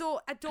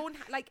 So I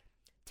don't like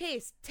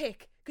taste,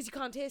 tick, because you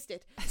can't taste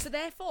it. So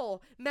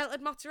therefore,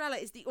 melted mozzarella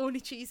is the only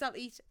cheese I'll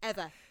eat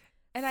ever.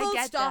 And Full I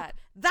get stop. that.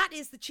 That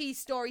is the cheese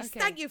stories. Okay.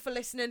 Thank you for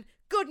listening.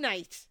 Good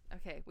night.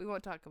 Okay, we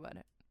won't talk about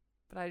it.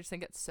 But I just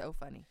think it's so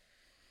funny.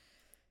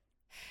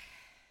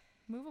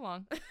 Move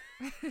along.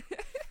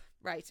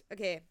 Right.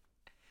 Okay.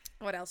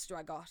 What else do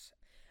I got?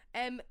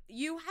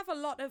 You have a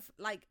lot of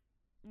like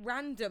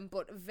random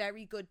but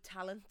very good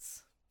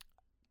talents.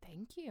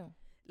 Thank you.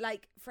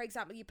 Like, for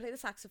example, you play the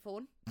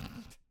saxophone,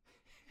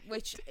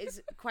 which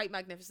is quite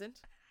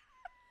magnificent.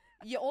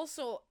 You're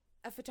also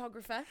a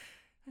photographer,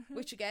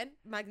 which again,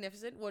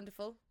 magnificent,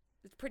 wonderful.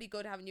 It's pretty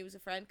good having you as a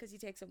friend because you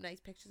take some nice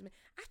pictures of me.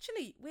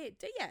 Actually, wait,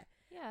 do you?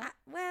 Yeah.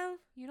 Well,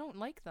 You don't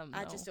like them,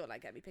 I though. just don't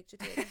like getting me picture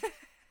taken.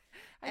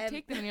 I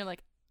take them and you're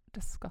like,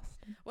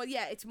 disgusting. Well,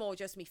 yeah, it's more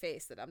just me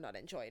face that I'm not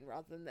enjoying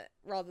rather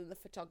than the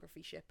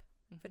photography ship.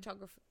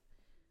 Mhm.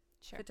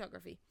 Sure.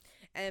 Photography.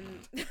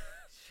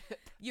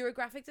 You're a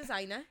graphic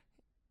designer.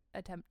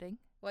 Attempting.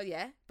 Well,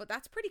 yeah, but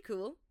that's pretty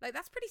cool. Like,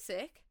 that's pretty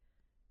sick.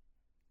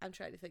 I'm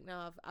trying to think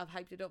now. I've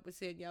hyped it up with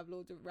saying you have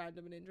loads of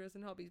random and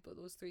interesting hobbies, but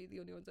those three are the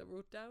only ones I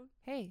wrote down.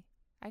 Hey,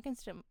 I can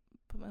still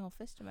put my whole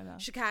fist in my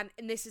mouth She can,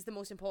 and this is the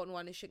most important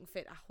one, is she can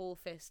fit a whole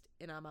fist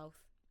in her mouth.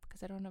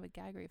 because I don't have a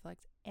gag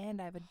reflex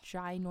and I have a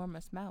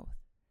ginormous mouth.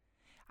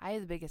 I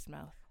have the biggest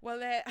mouth.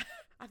 Well,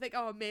 I think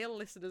our male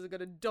listeners are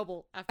going to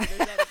double after this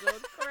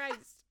episode.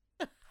 Christ.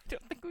 I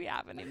don't think we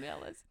have any male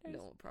listeners.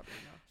 No, probably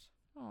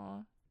not.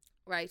 Aw.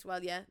 Right,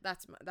 well, yeah,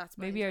 that's my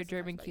Maybe our interesting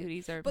German fact about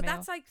you. cuties are But male.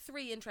 that's like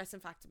 3 interesting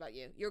facts about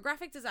you. You're a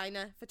graphic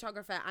designer,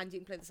 photographer, and you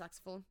can play the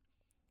saxophone.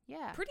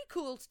 Yeah. Pretty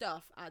cool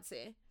stuff, I'd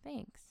say.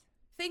 Thanks.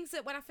 Things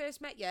that when I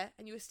first met you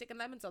and you were sticking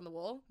lemons on the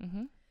wall,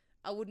 Mm-hmm.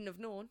 I wouldn't have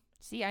known.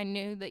 See, I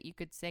knew that you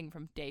could sing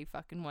from day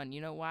fucking one.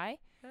 You know why?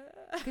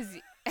 Because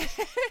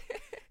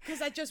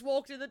Because I just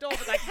walked in the door and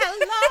was like,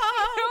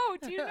 hello!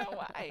 no, do you know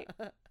why?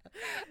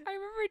 I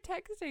remember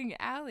texting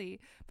Allie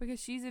because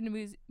she's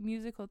in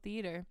musical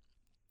theater,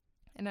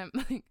 and I'm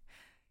like,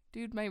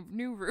 dude, my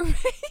new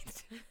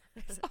roommate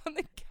is on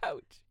the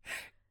couch,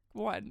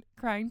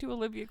 crying to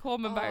Olivia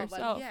Colman by Oh, herself.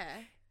 well, yeah.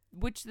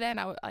 Which then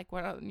I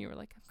went out and you were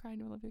like, I'm crying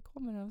to Olivia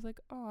Colman. I was like,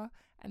 aw.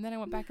 And then I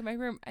went back in my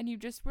room and you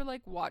just were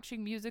like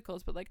watching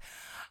musicals, but like,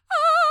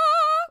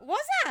 ah.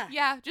 Was I?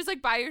 Yeah, just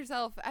like by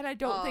yourself. And I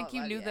don't Oh, think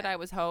you well, knew yeah. that I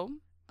was home.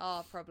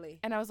 Oh, probably.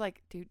 And I was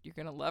like, dude, you're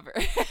gonna love her.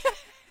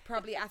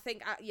 Probably. I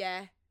think,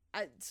 yeah.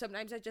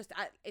 Sometimes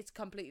it's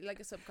completely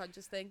like a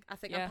subconscious thing. I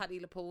think Yeah. I'm Patti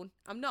LuPone.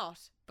 I'm not,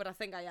 but I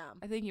think I am.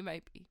 I think you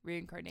might be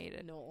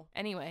reincarnated. No.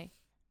 Anyway,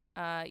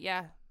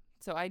 yeah.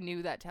 So I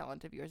knew that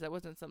talent of yours. That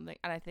wasn't something,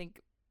 and I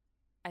think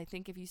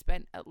if you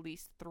spent at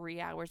least 3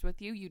 hours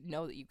with you, you'd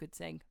know that you could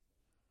sing.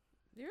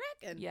 You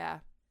reckon? Yeah.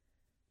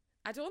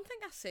 I don't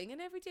think I sing in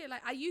every day.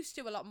 Like, I used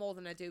to a lot more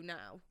than I do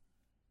now.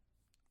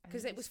 I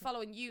Because think it was so.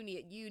 following uni.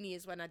 At uni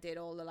is when I did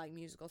all the like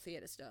musical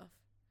theatre stuff.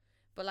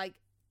 But like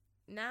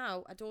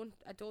now I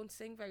don't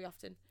sing very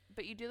often.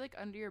 But you do like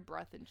under your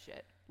breath and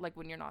shit, like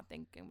when you're not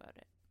thinking about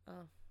it.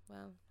 Oh,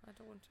 well,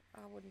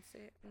 I wouldn't say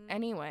it.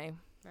 Anyway,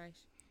 Right.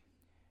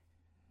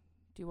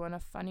 do you want a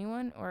funny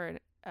one or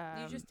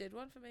You just did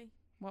one for me.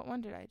 what one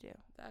did I do?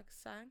 That I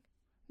sang.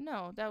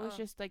 No, that was Oh.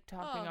 just like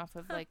talking Oh. off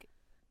of like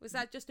Was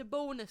that just a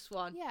bonus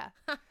one? yeah.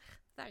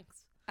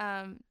 Thanks.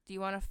 Do you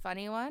want a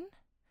funny one?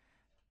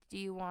 Do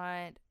you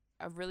want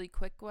a really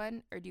quick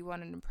one or do you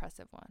want an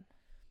impressive one?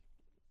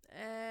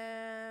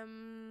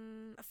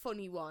 A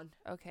funny one.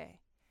 Okay.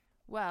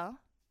 Well,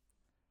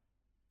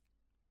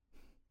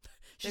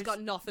 She's there's-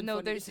 got nothing. no,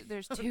 funny.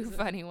 there's two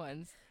funny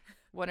ones.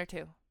 1 or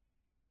 2.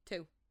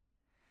 2.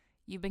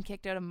 You've been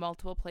kicked out of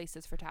multiple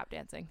places for tap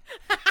dancing.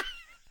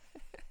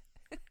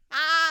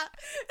 Ah.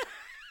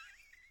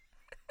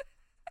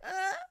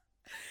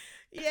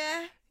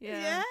 Yeah.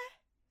 Yeah.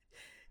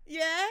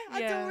 Yeah. I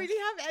Yeah. don't really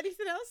have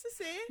anything else to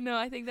say. No,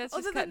 I think that's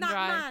just Other cut than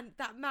and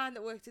dry. that man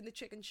that worked in the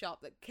chicken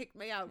shop that kicked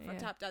me out for Yeah.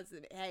 tap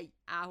dancing. Hey,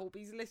 I hope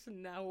he's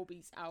listening. I hope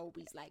he's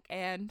like,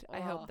 And I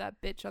Oh. hope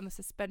that bitch on the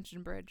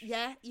suspension bridge.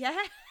 yeah.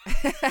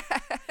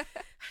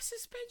 A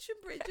suspension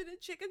bridge in a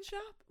chicken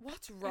shop.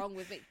 What's wrong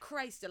with me?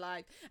 Christ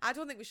alive! I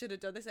don't think we should have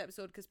done this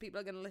episode because people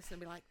are going to listen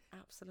and be like,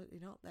 absolutely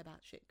not. They're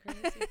batshit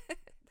crazy.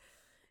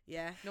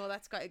 Yeah. No,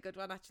 that's quite a good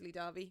one actually,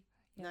 Darby.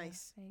 Yeah,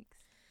 Nice. Thanks.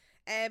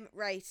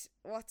 Right.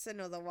 What's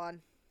another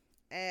one?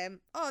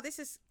 Oh, this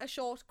is a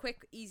short,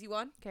 quick, easy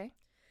one. Okay.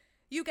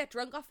 You get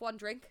drunk off 1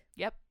 drink.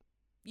 Yep.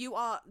 You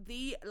are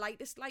the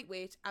lightest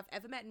lightweight I've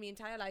ever met in my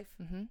entire life.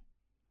 Mm-hmm.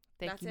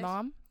 Thank That's you, it.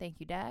 Mom. Thank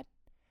you, Dad.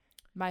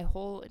 My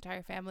whole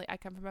entire family. I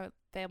come from a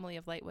family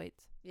of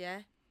lightweights.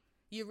 Yeah.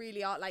 You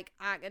really are. Like,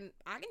 I can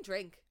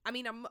drink. I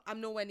mean,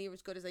 I'm nowhere near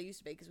as good as I used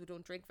to be because we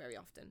don't drink very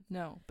often.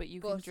 No, but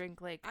you can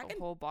drink like a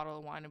whole bottle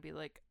of wine and be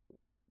like,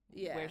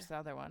 yeah, where's the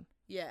other one?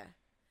 Yeah.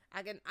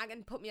 I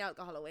can put me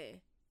alcohol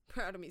away.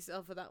 Proud of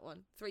myself for that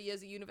one. 3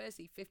 years of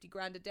university, 50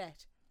 grand of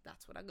debt.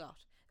 That's what I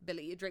got.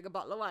 Ability to drink a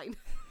bottle of wine.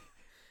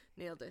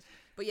 Nailed it.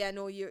 But yeah,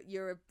 no,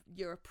 you're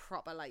a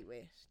proper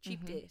lightweight.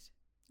 Cheap date.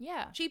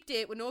 Yeah. Cheap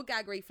date with no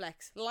gag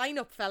reflex. Line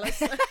up,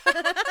 fellas.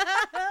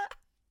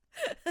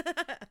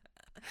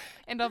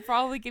 And I'll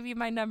probably give you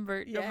my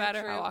number no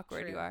matter how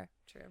awkward true, you are.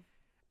 True.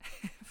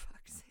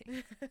 Fuck's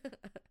sake.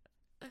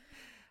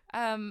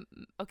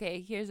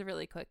 Okay, here's a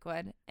really quick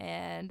one.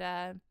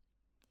 And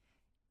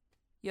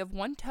you have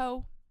one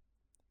toe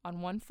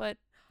on one foot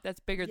that's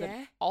bigger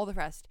than all the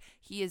rest.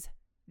 He is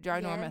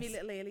ginormous. Yeah, my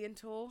little alien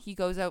toe. He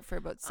goes out for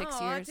about 6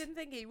 years. I didn't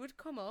think he would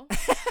come up.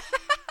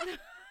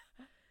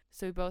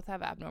 So we both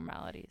have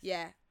abnormalities.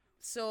 Yeah.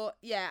 So,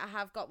 yeah, I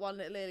have got one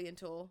little alien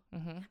toe.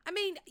 Mm-hmm. I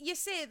mean, you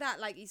say that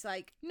like he's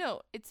like...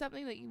 No, it's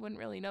something that you wouldn't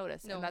really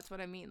notice. No. And that's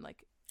what I mean.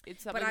 Like,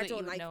 it's something but that you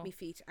would like know. me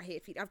feet. I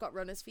hate feet. I've got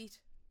runner's feet.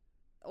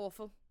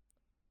 Awful.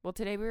 Well,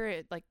 today we were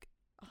at, like,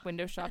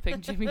 window shopping,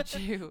 Jimmy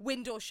Choo.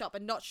 Window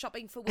shopping, not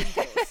shopping for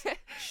windows.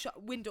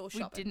 Window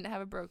shopping. We didn't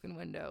have a broken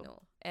window. No.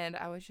 And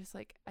I was just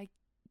like, I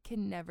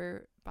can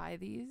never buy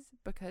these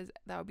because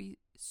that would be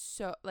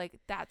so, like,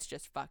 that's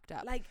just fucked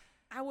up. Like,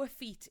 our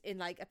feet in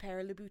like a pair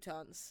of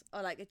Louboutins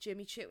or like a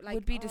Jimmy Choo like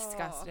would be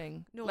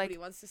disgusting. Nobody like,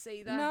 wants to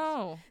see that.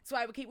 No. That's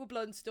why we keep our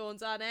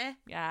Blundstones on, eh?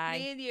 Yeah.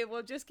 Me and you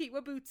will just keep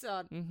our boots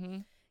on. Mm-hmm.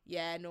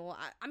 Yeah, no.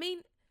 I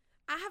mean,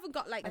 I haven't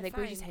got like. I think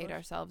we just hate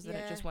ourselves and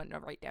it just went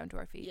right down to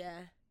our feet. Yeah.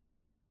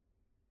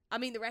 I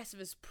mean, the rest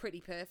of us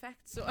pretty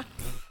perfect. So.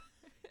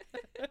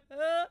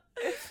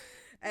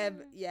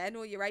 Yeah,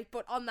 no, you're right.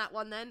 But on that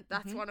one, then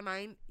that's one of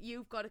mine.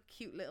 You've got a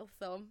cute little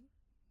thumb.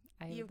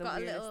 You've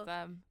got a little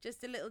thumb.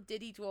 Just a little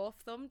diddy dwarf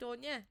thumb,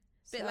 don't you?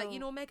 Bit like, you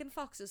know, Megan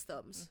Fox's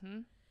thumbs. Mm-hmm.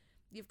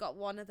 You've got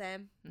one of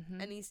them,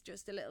 and he's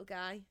just a little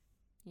guy.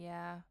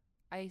 Yeah,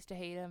 I used to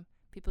hate him.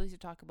 People used to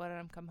talk about it,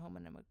 and I'd come home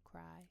and I would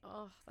cry.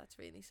 Oh, that's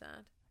really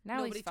sad. Now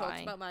Nobody he's fine.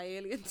 talks about my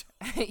alien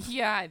toe.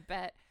 Yeah, I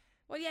bet.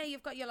 Well, yeah,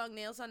 you've got your long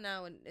nails on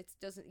now, and it's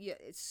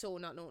so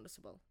not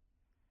noticeable.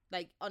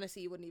 Like,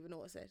 honestly, you wouldn't even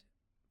notice it.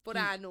 But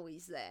I know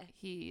he's there.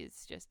 He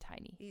is just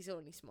tiny. He's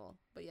only small,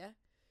 but yeah.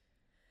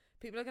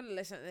 People are going to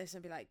listen to this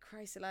and be like,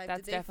 Christ alive,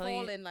 That's did they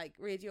fall in like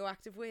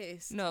radioactive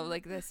waste? No,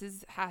 like this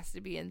has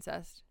to be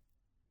incest.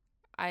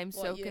 I'm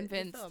so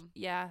convinced.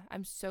 Yeah,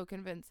 I'm so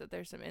convinced that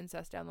there's some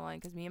incest down the line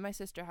because me and my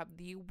sister have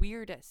the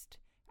weirdest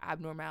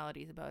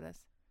abnormalities about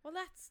us. Well,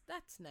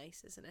 that's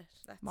nice, isn't it?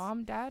 That's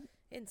Mom, Dad?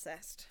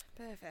 Incest.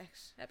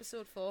 Perfect.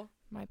 Episode 4.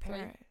 My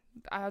parent.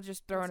 I'll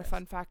just throw in a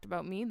fun fact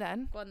about me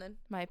then. Go on then.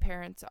 My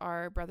parents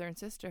are brother and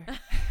sister.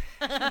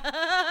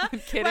 I'm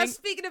kidding. Well,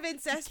 speaking of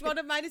incest, one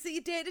of mine is that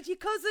you dated your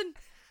cousin.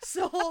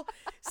 So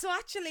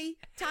actually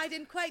tied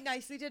in quite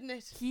nicely, didn't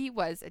it? He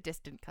was a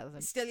distant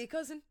cousin. Still your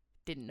cousin?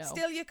 Didn't know.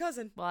 Still your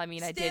cousin? Well, I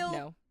mean, I did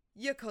know.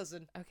 Your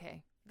cousin.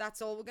 Okay.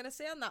 That's all we're going to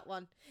say on that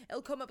one.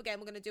 It'll come up again.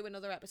 We're going to do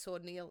another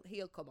episode and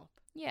he'll come up.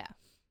 Yeah.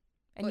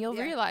 And you'll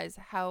realize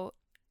how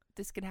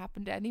this can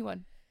happen to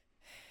anyone.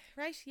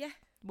 Right, yeah.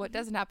 What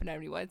doesn't happen to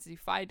anyone is you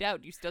find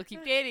out you still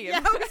keep dating him. Yeah,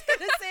 I was going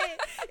to say,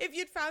 if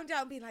you'd found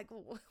out and be like,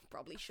 well,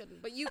 probably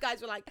shouldn't. But you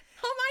guys were like,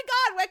 oh my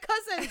God,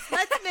 we're cousins.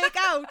 Let's make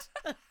out.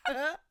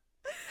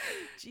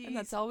 Jeez. And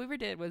that's all we ever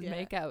did was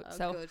make out. Oh,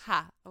 so, good.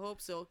 ha. I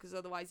hope so, because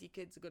otherwise your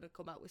kids are going to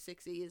come out with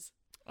 6 ears.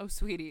 Oh,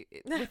 sweetie.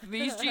 With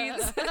these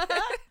jeans.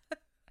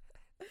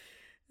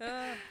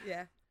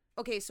 Yeah.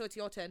 Okay, so it's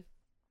your turn.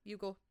 You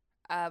go.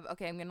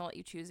 Okay, I'm going to let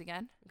you choose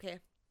again. Okay.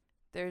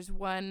 There's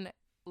one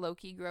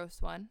low-key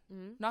gross one.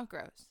 Mm-hmm. Not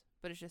gross,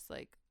 but it's just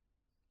like...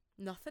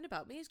 Nothing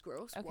about me is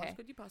gross. Okay. What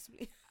could you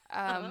possibly...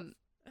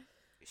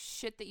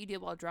 Shit that you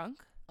do while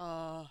drunk.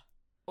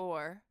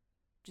 Or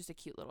just a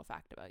cute little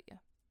fact about you.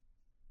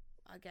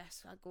 I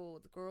guess I'll go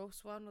with the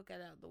gross one. We'll get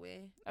it out of the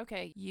way.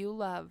 Okay, you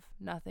love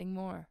nothing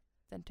more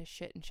than to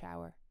shit and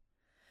shower.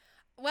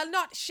 Well,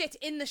 not shit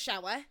in the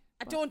shower.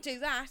 I don't do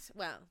that.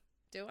 Well,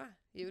 do I?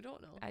 You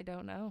don't know. I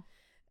don't know.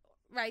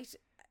 Right.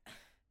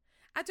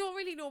 I don't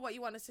really know what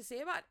you want us to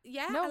say about.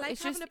 Yeah, no, I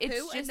like having a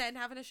poo and then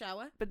having a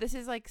shower. But this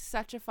is like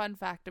such a fun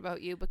fact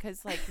about you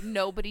because like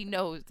nobody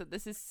knows that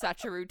this is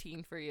such a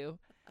routine for you.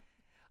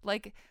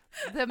 Like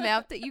the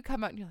amount that you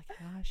come out and you're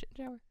like, shit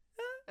and shower.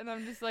 And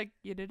I'm just like,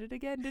 you did it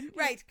again, didn't you?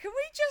 Right. Can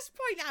we just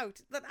point out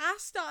that I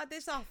started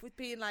this off with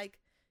being like,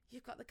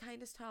 you've got the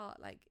kindest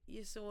heart. Like,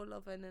 you're so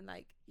loving and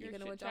like, you're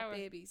going to adopt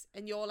babies.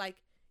 And you're like,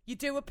 you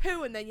do a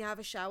poo and then you have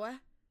a shower.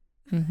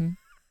 Mm-hmm.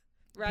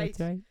 Right. That's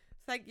right.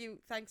 Thank you.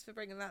 Thanks for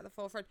bringing that to the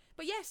forefront.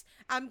 But yes,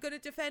 I'm going to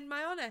defend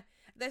my honour.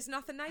 There's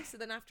nothing nicer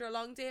than after a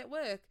long day at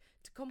work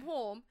to come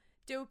home,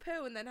 do a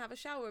poo and then have a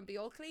shower and be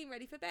all clean,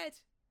 ready for bed.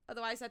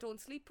 Otherwise, I don't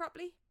sleep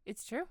properly.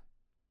 It's true.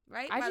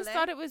 Right? I just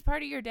thought it was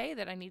part of your day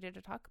that I needed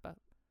to talk about.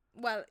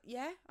 Well,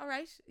 yeah. All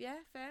right. Yeah,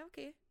 fair.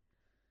 Okay.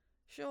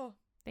 Sure.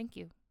 Thank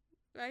you.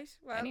 Right.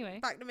 Well, anyway.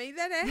 Back to me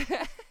then,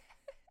 eh?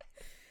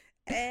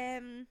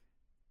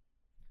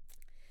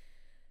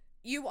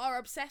 You are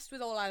obsessed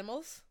with all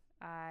animals.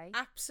 I.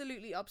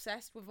 Absolutely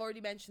obsessed. We've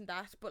already mentioned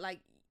that, but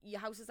like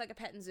your house is like a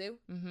petting zoo.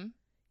 Mm-hmm.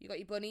 You got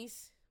your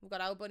bunnies. We've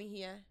got our bunny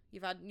here.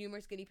 You've had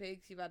numerous guinea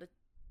pigs. You've had a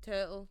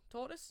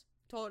tortoise.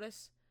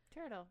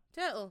 Turtle.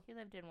 He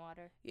lived in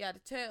water. You had a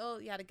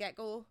turtle. You had a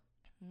gecko.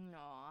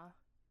 Aw,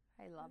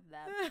 I love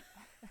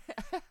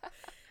them.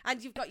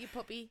 And you've got your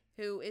puppy,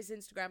 who is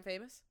Instagram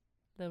famous.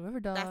 Little river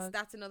dog.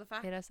 That's another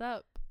fact. Hit us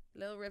up.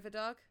 Little river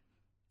dog.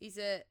 He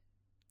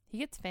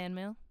gets fan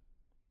mail.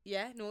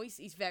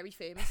 He's very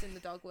famous in the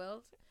dog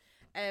world.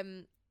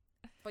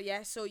 But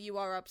yeah, so you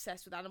are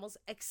obsessed with animals,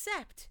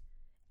 except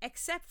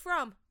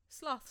from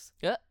sloths.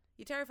 Yep.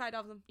 You're terrified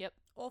of them. Yep.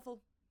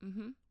 Awful.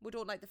 Mm-hmm. We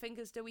don't like the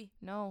fingers, do we?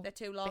 No. They're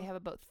too long. They have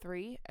about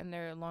 3, and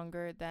they're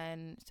longer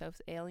than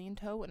Soph's alien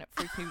toe, and it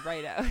freaks me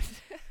right out.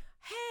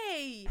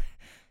 Hey!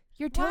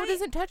 Your toe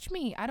doesn't touch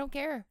me. I don't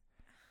care.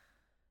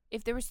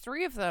 If there was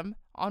 3 of them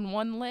on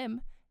one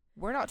limb,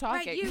 we're not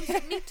talking.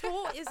 Right, me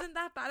toe isn't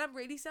that bad. I'm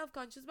really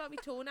self-conscious about my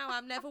toe now.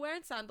 I'm never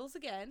wearing sandals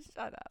again.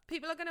 Shut up.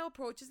 People are going to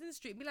approach us in the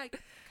street and be like,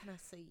 can I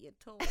see your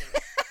toe?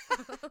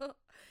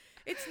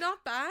 It's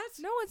not bad.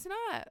 No, it's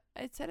not.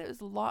 It said it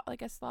was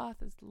like a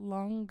sloth is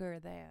longer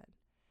than.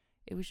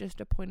 It was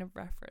just a point of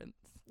reference.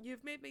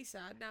 You've made me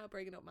sad now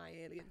bringing up my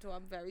alien toe.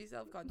 I'm very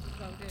self-conscious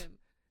about him.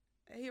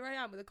 Here I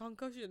am with a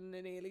concussion and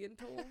an alien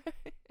toe.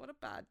 What a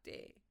bad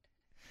day.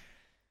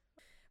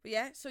 But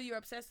yeah, so you're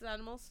obsessed with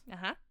animals?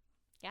 Uh-huh.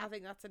 Yeah. I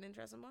think that's an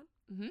interesting one.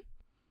 Mm-hmm.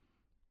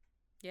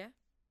 Yeah.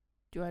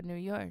 Do you want to know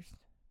yours?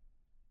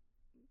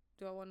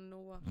 Do I want to know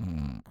what?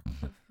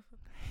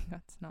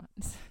 That's not.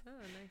 Oh,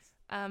 nice.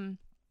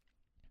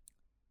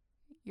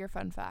 Your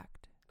fun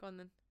fact. Go on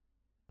then.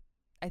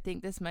 I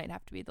think this might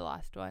have to be the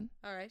last one.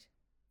 All right.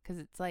 Because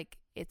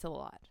it's a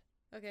lot.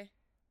 Okay.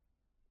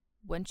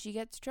 When she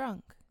gets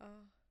drunk,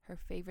 Oh. her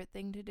favorite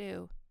thing to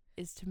do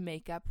is to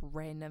make up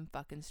random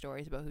fucking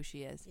stories about who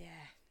she is. Yeah.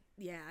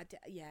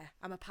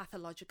 I'm a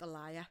pathological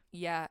liar.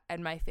 Yeah,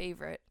 and my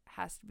favorite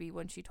has to be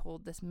when she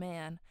told this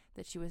man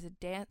that she was a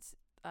dance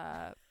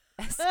scout.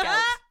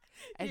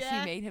 And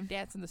she made him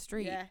dance in the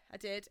street. Yeah, I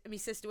did. And my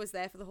sister was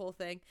there for the whole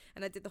thing.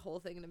 And I did the whole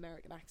thing in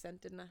American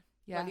accent, didn't I?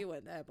 Yeah. Well, you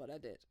weren't there, but I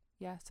did.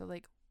 Yeah, so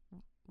like,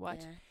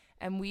 what? Yeah.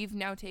 And we've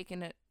now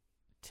taken it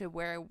to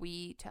where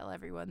we tell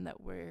everyone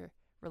that we're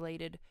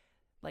related,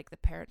 like the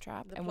Parent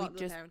Trap. The and plot we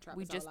of The Parent Trap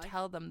we is our just life.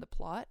 tell them the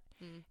plot.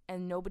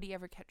 And nobody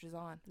ever catches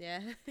on.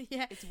 Yeah.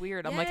 Yeah. It's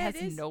weird. I'm Yeah, like, has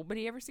it is.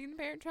 nobody ever seen the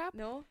Parent Trap?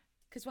 No.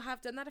 Because we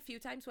have done that a few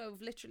times where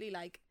we've literally,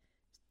 like,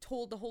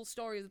 told the whole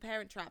story of the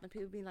Parent Trap and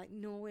people being like,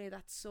 no way,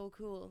 that's so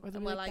cool. Or they're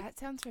And we're like, that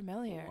sounds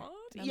familiar. what?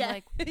 And I'm Yeah.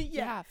 like,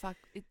 yeah, fuck.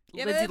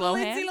 Yeah, Lindsay little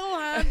Lohan. Lindsay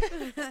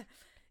Lohan.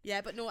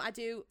 Yeah, but no, I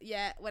do.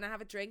 Yeah, when I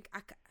have a drink, it's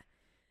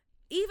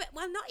not even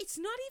when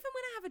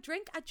I have a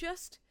drink.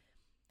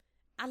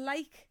 I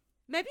like.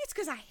 Maybe it's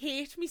because I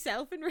hate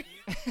myself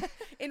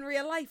in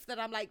real life that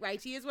I'm like,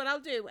 right, here's what I'll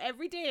do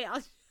every day.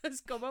 I'll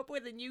just come up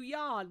with a new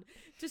yarn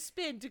to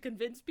spin to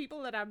convince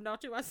people that I'm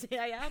not who I say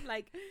I am.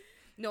 Like,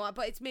 no,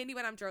 but it's mainly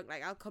when I'm drunk.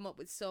 Like, I'll come up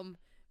with some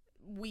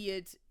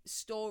weird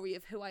story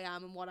of who I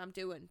am and what I'm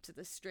doing to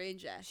the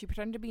stranger. She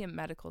pretended to be a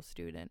medical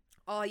student.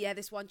 Oh yeah,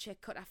 this one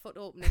chick cut her foot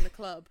open in the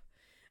club.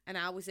 And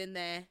I was in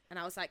there, and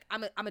I was like,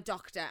 I'm a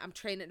doctor. I'm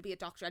training to be a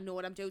doctor. I know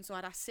what I'm doing. So I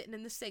had her sitting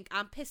in the sink.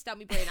 I'm pissed out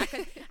my brain.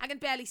 I can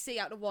barely see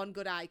out of one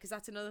good eye, because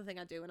that's another thing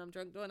I do when I'm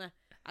drunk, don't I?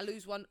 I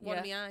lose one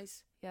of my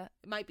eyes. Yeah.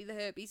 It might be the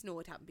herpes. No,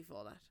 it happened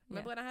before that.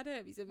 Remember when I had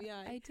herpes in my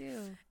eye? I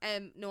do.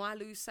 No, I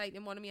lose sight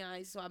in one of my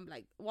eyes, so I'm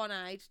like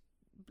one-eyed,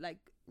 like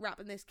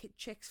wrapping this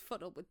chick's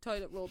foot up with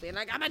toilet roll, being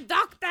like, I'm a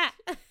doctor.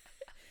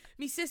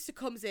 My sister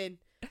comes in.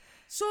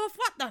 So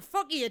what the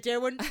fuck are you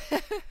doing?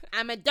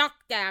 I'm a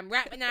doctor. I'm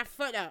wrapping that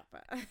foot up.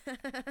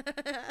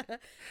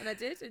 And I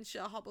did, and she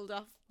hobbled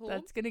off home.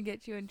 That's going to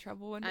get you in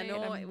trouble one day, I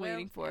know, and I'm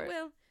waiting for it. It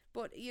will.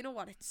 But you know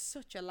what? It's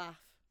such a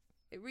laugh.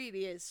 It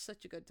really is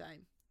such a good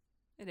time.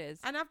 It is.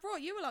 And I've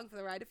brought you along for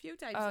the ride a few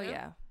times now. Oh,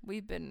 yeah.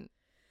 We've been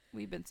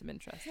some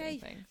interesting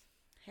things.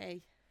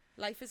 Hey,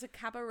 life is a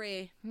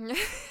cabaret. Did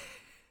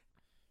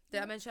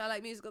I mention I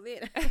like musical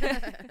theatre?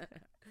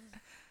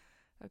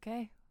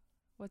 Okay.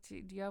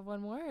 Do you have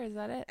one more, or is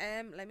that it?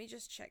 Let me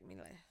just check my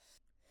list.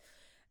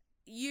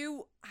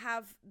 You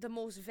have the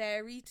most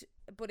varied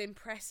but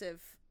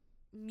impressive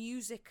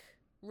music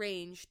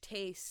range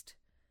taste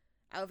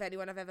out of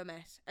anyone I've ever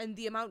met. And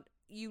the amount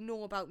you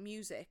know about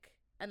music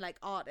and like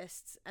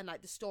artists and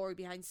like the story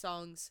behind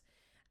songs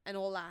and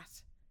all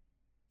that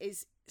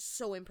is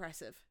so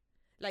impressive.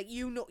 Like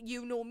you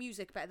know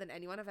music better than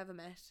anyone I've ever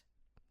met.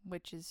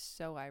 Which is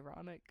so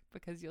ironic,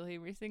 because you'll hear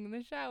me sing in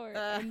the shower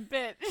and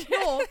bitch.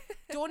 No,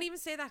 don't even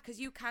say that, because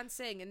you can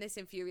sing, and this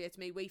infuriates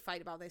me. We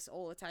fight about this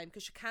all the time,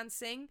 because she can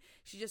sing.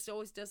 She just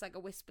always does like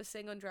a whisper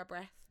sing under her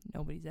breath.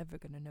 Nobody's ever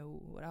going to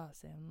know what I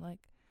sound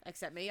like.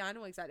 Except me. I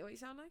know exactly what you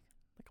sound like.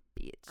 Like a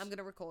bitch. I'm going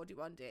to record you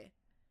one day.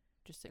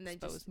 Just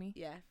expose me?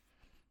 Yeah.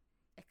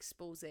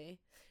 Expose.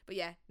 But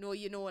yeah, no,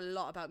 you know a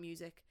lot about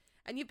music.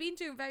 And you've been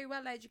doing very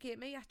well to educate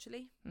me,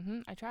 actually.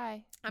 I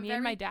try. I'm Me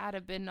and my dad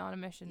have been on a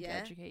mission to Yeah.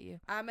 educate you.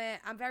 I'm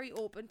very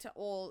open to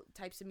all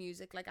types of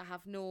music. Like, I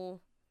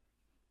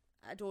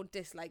don't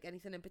dislike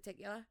anything in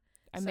particular.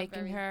 I'm So making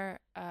very- her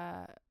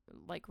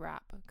like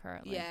rap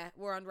currently. Yeah,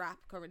 we're on rap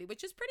currently,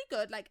 which is pretty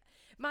good. Like,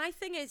 my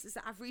thing is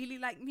that I really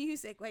like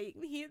music where you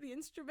can hear the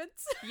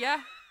instruments.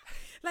 Yeah.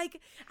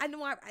 Like, I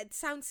know it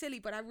sounds silly,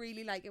 but I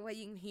really like it where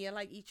you can hear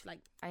like each like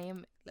I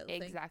am little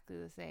thing. exactly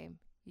the same.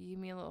 You give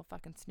me a little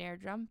fucking snare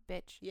drum,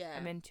 bitch. Yeah.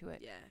 I'm into it.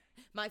 Yeah.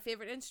 My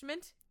favorite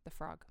instrument, The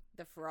frog.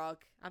 the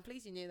frog. I'm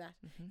pleased you knew that.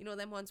 Mhm. You know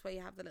them ones where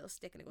you have the little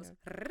stick and it goes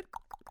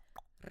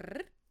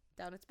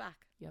down its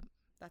back. Yep.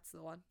 That's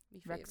the one. My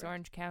Rex favorite.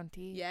 Orange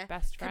County. Yeah.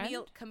 Best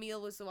friend.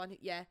 Camille was the one who,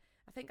 yeah,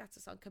 I think that's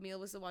the song. Camille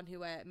was the one who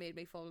made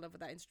me fall in love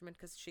with that instrument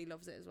because she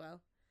loves it as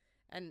well.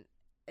 And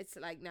it's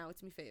like, now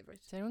it's my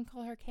favorite. Does anyone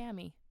call her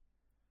Cammy?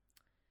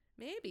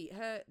 Maybe.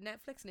 Her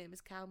Netflix name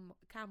is Cam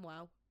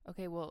Wow.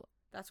 Okay, well,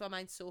 That's why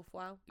mine's Soph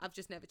Wow. I've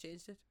just never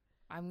changed it.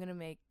 I'm gonna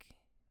make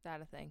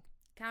that a thing.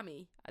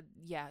 Cammy.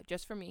 Yeah,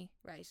 just for me.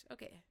 Right.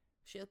 Okay.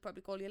 She'll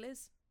probably call you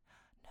Liz.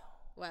 No.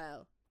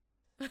 Well.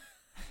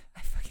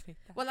 I fucking hate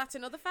that. Well, that's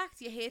another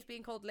fact. You hate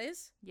being called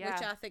Liz, Yeah.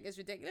 which I think is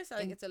ridiculous. I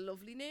think it's a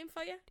lovely name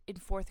for you. In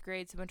 4th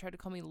grade, someone tried to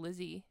call me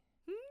Lizzie,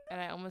 Hmm.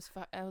 and I almost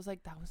I was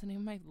like, that was the name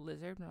of my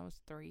lizard when I was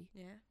 3.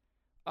 Yeah.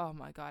 Oh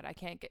my god, I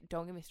can't get.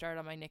 Don't get me started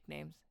on my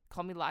nicknames.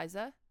 Call me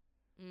Liza.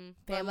 Well,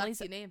 Families-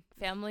 that's your name.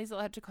 Family's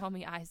allowed to call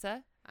me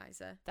Isa.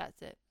 Isa.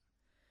 That's it.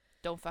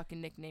 Don't fucking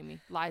nickname me.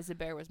 Liza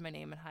Bear was my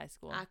name in high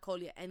school. I call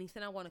you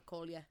anything I want to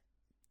call you.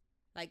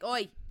 Like,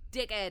 oi,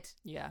 dickhead.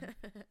 Yeah,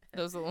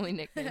 those are the only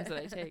nicknames that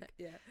I take.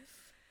 Yeah.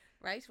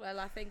 Right, well,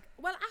 I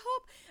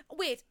hope...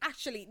 Wait,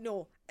 actually,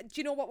 no. Do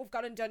you know what we've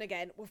gone and done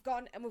again? We've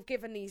gone and we've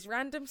given these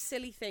random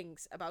silly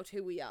things about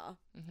who we are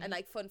Mhm. and,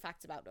 like, fun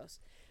facts about us.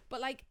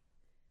 But, like,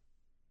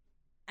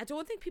 I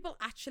don't think people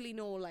actually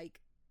know,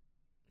 like,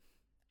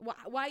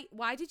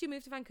 why did you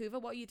move to Vancouver?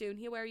 What are you doing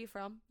here? Where are you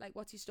from? Like,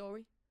 what's your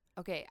story?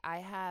 Okay, I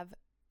have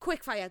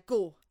Quickfire,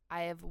 go.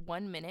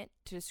 1 minute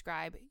to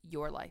describe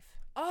your life.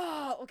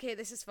 Oh, okay,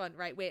 this is fun.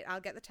 Right, wait,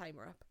 I'll get the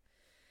timer up.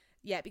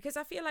 Yeah, because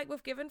I feel like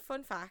we've given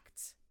fun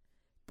facts,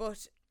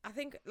 but I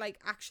think, like,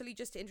 actually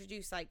just to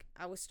introduce, like,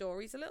 our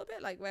stories a little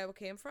bit, like, where we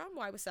came from,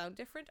 why we sound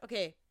different.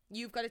 Okay,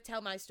 you've got to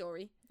tell my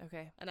story,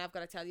 Okay. and I've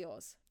got to tell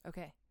yours.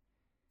 Okay.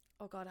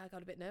 Oh, God, I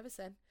got a bit nervous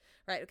then.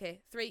 Right,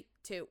 okay, 3,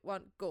 2,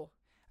 1, go.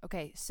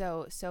 Okay,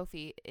 so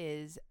Sophie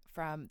is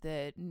from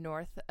the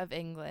north of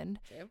England,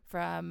 True.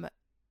 from,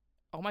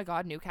 oh my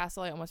God,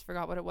 Newcastle. I almost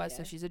forgot what it was. So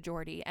Yeah. she's a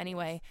Geordie.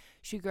 Anyway,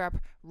 she grew up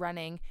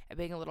running and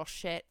being a little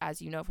shit,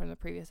 as you know from the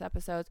previous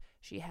episodes.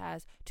 She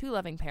has 2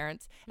 loving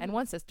parents and Mhm.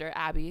 1 sister,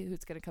 Abby,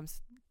 who's going to come,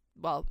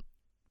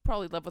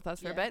 probably live with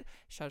us for a Yeah. bit.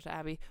 Shout out to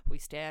Abby. We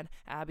stan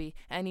Abby.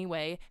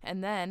 Anyway,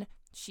 and then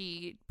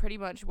she pretty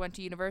much went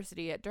to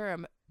university at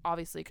Durham,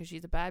 obviously, because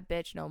she's a bad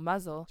bitch, no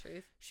muzzle.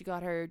 Truth. She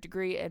got her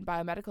degree in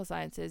biomedical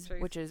sciences,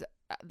 Truth. which is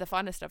the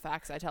funnest of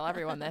facts. I tell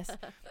everyone this.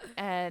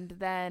 And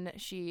then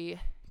she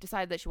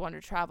decided that she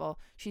wanted to travel.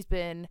 She's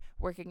been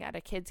working at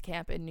a kids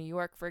camp in New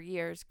York for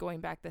years, going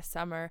back this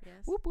summer.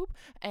 Yes. Whoop whoop.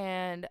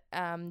 And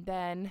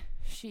then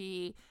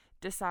she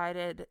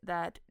decided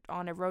that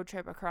on a road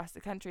trip across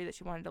the country that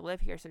she wanted to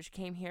live here. So she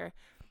came here.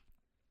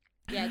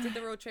 Yeah, I did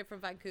the road trip from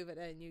Vancouver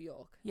to New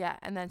York. Yeah,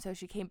 and then so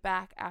she came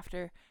back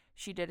after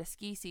she did a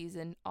ski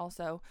season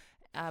also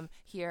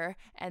here,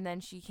 and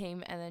then she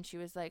came and then she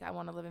was like, I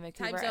want to live in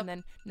Vancouver. Time's up.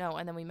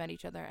 And then we met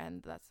each other,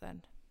 and that's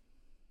then.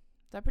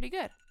 Is that pretty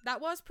good?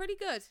 That was pretty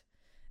good.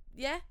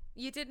 Yeah,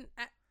 you didn't...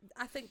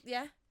 I think,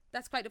 yeah,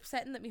 that's quite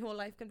upsetting that my whole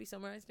life can be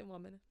summarised in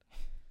 1 minute.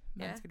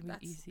 Mine's Yeah, gonna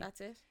be easy. that's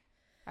it.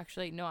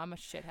 Actually, no, I'm a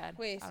shithead.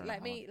 Wait, I don't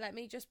know let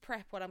me just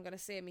prep what I'm going to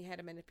say in my head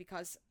a minute,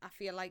 because I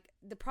feel like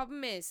the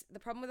problem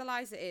with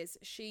Eliza is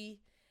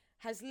she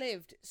has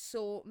lived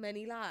so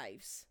many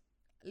lives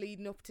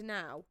leading up to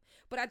now,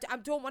 but I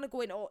don't want to go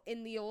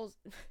in the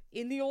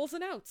alls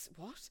and outs.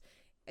 What?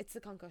 It's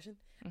the concussion.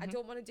 I Mhm.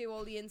 don't want to do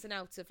all the ins and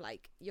outs of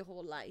like your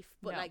whole life,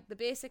 but No. like the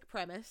basic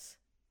premise,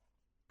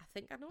 I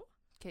think I know.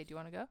 Okay, do you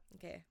want to go?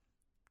 Okay,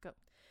 Go.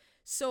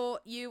 So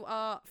you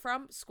are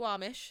from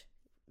Squamish.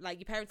 Like,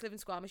 your parents live in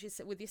Squamish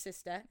with your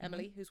sister,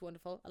 Emily, who's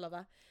wonderful. I love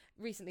her.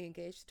 Recently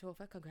engaged to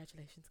Topher.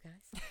 Congratulations,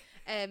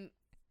 guys.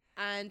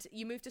 And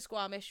you moved to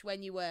Squamish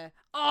when you were...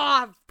 Oh,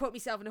 I've put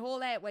myself in a hole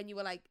there. When you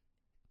were, like,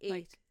 8,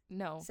 Like,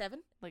 no.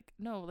 7? Like,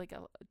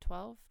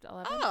 12,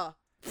 11. Oh.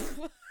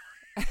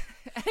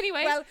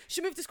 Anyway. Well, she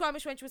moved to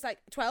Squamish when she was, like,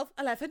 12,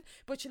 11,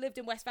 but she lived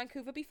in West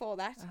Vancouver before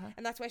that. Uh-huh.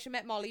 And that's where she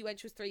met Molly when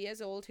she was 3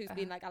 years old, who's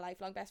been, Uh-huh. like, a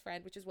lifelong best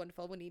friend, which is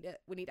wonderful. We need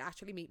to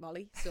actually meet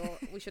Molly, so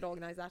we should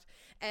organise that.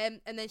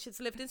 And then she's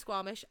lived in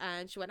Squamish,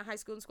 and she went to high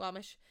school in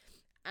Squamish.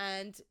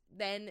 And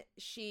then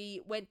she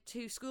went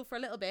to school for a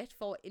little bit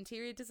for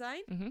interior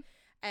design,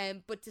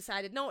 but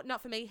decided, no,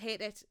 not for me,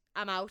 hate it,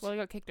 I'm out. Well, I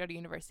got kicked out of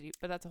university,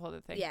 but that's a whole other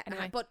thing. Yeah,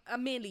 Anyway. but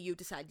mainly you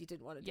decided you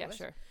didn't want to do Yeah, it.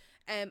 sure.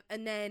 And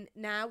then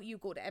now you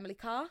go to Emily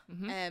Carr,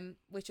 Mhm.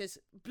 which is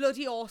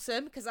bloody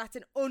awesome because that's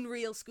an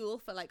unreal school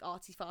for like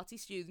artsy farty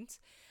students.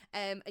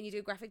 And you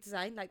do graphic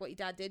design like what your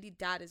dad did. Your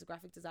dad is a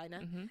graphic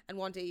designer, Mm-hmm. and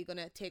one day you're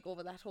gonna take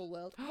over that whole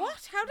world.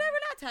 What? How did I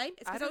run out of time?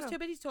 It's I because I don't was too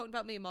busy talking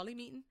about me and Molly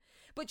meeting.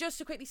 But just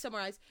to quickly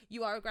summarize,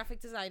 you are a graphic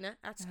designer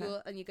at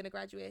school, and you're gonna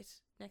graduate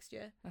next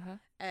year.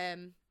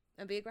 And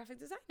be a graphic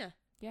designer.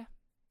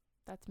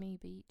 That's me,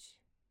 beach.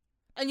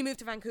 And you moved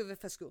to Vancouver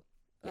for school.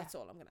 Yeah. That's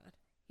all I'm gonna add.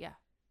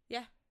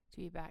 To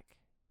be back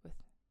with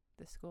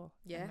the school.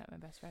 Yeah. I met my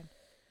best friend.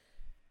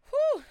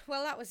 Whew.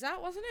 Well, that was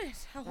that, wasn't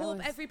it? I That hope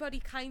was- everybody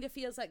kind of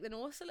feels like they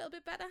know us a little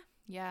bit better.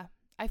 Yeah.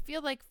 I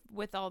feel like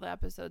with all the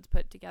episodes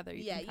put together,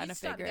 you can kind you'd of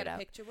start to figure get it a out.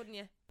 picture, wouldn't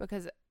you?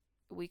 Because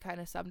we kind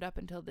of summed up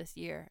until this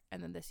year.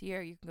 And then this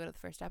year, you can go to the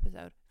first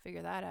episode,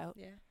 figure that out.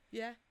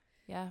 Yeah.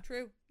 Yeah.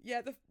 True.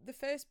 Yeah, the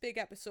first big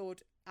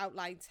episode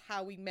outlines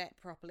how we met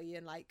properly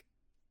and like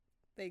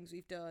things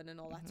we've done and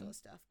all that sort of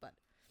stuff. But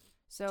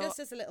So, just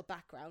as a little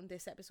background,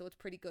 this episode's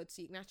pretty good,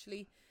 so you can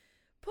actually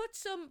put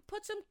some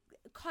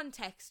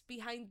context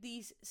behind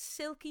these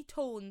silky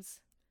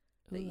tones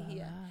that you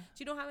hear.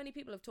 Do you know how many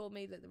people have told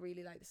me that they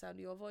really like the sound of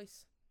your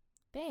voice?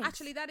 Thanks.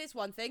 Actually, that is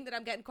one thing that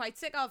I'm getting quite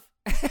sick of.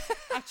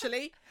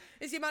 Actually,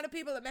 is the amount of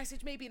people that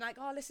message me being like,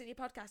 "Oh, listen to your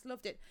podcast,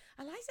 loved it.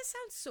 Eliza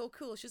sounds so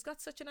cool. She's got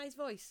such a nice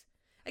voice."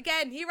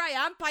 Again, here I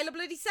am, pile of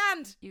bloody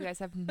sand. You guys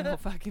have no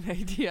fucking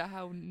idea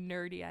how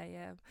nerdy I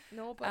am.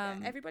 No,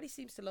 but everybody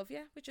seems to love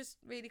you, which is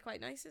really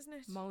quite nice, isn't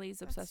it?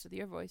 Molly's obsessed with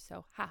your voice,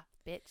 so ha,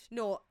 bitch.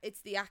 No, it's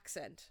the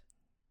accent.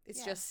 It's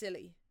Yeah. just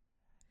silly.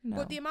 No.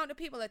 But the amount of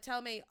people that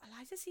tell me,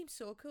 Eliza seems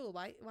so cool.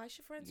 Why is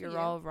she friends with You're you?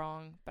 all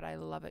wrong, but I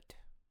love it.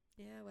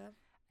 Yeah, well.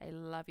 I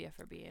love you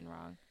for being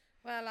wrong.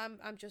 Well,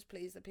 I'm just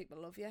pleased that people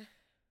love you.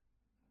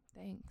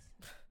 Thanks,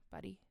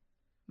 buddy.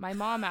 My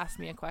mom asked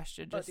me a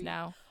question just Buddy.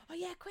 now. Oh,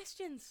 yeah,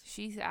 questions.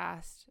 She's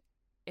asked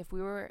if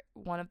we were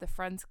one of the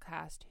Friends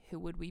cast, who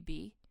would we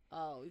be?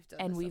 Oh, we've done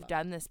And this a we've lot.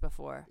 done this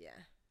before. Yeah.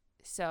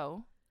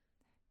 So,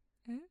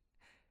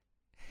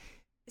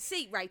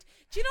 See, right.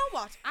 Do you know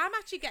what? I'm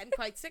actually getting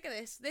quite sick of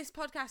this. This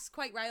podcast's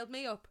quite riled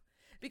me up.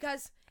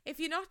 Because if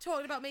you're not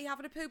talking about me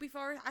having a poo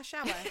before I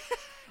shower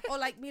or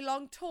like me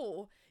long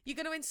toe, you're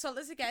going to insult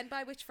us again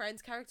by which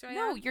Friends character I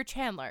no, am? you're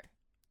Chandler.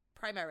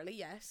 Primarily,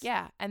 yes.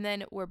 Yeah, and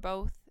then we're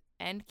both,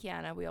 and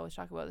Kiana, we always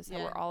talk about this, how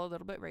Yeah. we're all a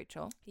little bit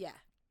Rachel. Yeah.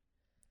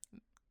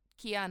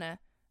 Kiana,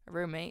 a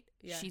roommate,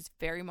 Yeah. she's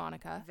very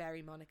Monica.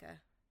 Very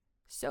Monica.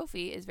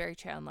 Sophie is very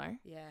Chandler,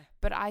 Yeah.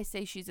 but I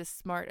say she's as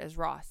smart as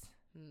Ross.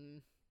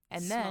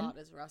 And Smart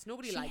then as Ross.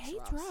 Nobody she likes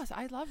hates Ross.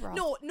 I love Ross.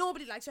 No,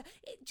 nobody likes Ross.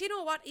 Do you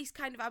know what? He's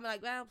kind of, I'm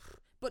like, well,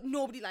 but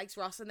nobody likes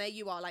Ross. And there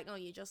you are like, oh,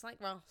 you just like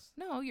Ross.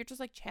 No, you're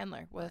just like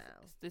Chandler with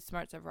Wow. the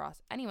smarts of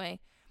Ross. Anyway,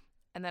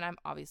 and then I'm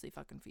obviously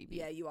fucking Phoebe.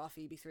 Yeah, you are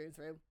Phoebe through and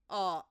through.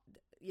 Oh,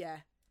 yeah.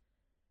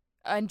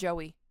 And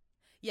Joey.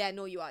 Yeah,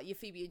 no, you are. You're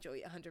Phoebe and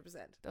Joey, 100%.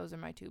 Those are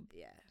my two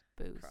Yeah.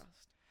 boos.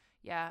 Crossed.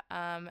 Yeah.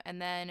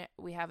 And then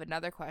we have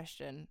another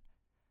question.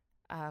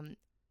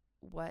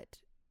 What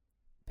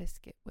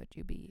biscuit would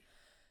you be?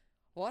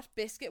 What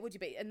biscuit would you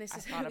be? And this I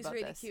is thought it was about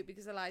really this. cute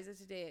because Eliza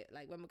today,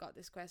 like when we got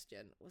this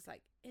question, was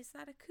like, "Is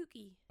that a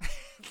cookie?" I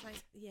was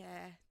like,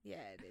 "Yeah,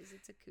 it is.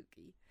 It's a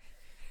cookie."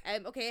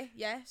 Okay,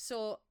 yeah.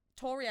 So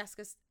Tori asked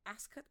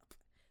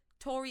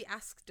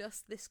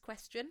us this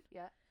question.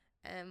 Yeah.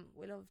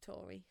 We love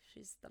Tori.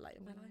 She's the light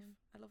of my life.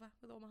 I love her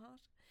with all my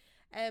heart.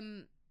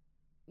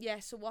 Yeah.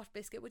 So what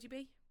biscuit would you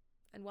be,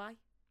 and why?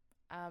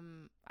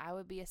 I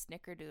would be a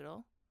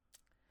snickerdoodle.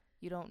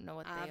 You don't know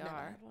what I've they never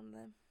are, had one of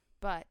them.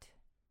 but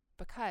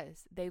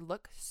because they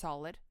look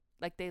solid,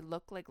 like they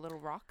look like little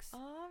rocks,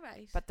 All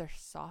right. but they're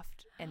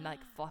soft and like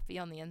fluffy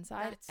on the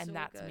inside, and so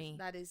that's good. me.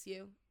 That is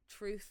you.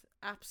 Truth.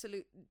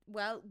 Absolute.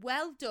 Well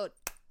done.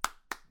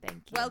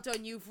 Thank you. Well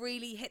done. You've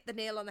really hit the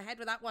nail on the head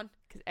with that one.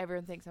 Because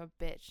everyone thinks I'm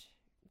a bitch,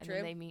 and True.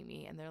 then they meet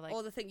me and they're like,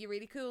 Or they think you're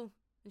really cool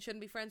and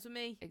shouldn't be friends with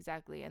me.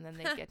 exactly, and then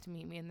they get to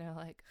meet me and they're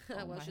like,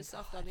 oh Well, my she's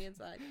soft God. on the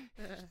inside.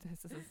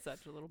 This is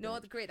such a little No,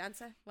 bitch. the great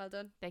answer. Well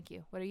done. Thank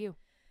you. What are you?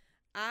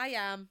 I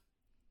am,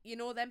 you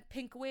know, them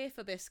pink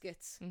wafer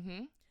biscuits.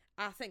 Mm-hmm.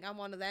 I think I'm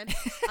one of them.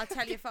 I'll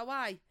tell you for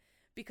why.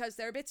 Because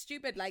they're a bit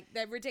stupid. Like,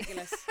 they're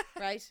ridiculous,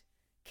 right?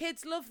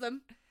 Kids love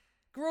them.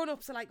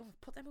 Grown-ups are like, oh,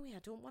 put them away. I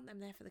don't want them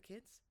there for the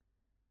kids.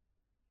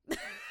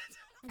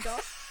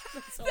 God,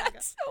 that's all I got.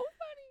 That's so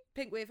funny.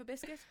 Pink wafer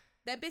biscuit.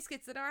 They're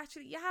biscuits that are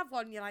actually, you have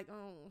one, you're like,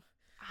 oh.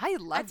 I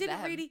love I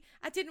didn't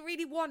them.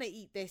 really want to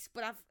eat this,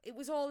 but it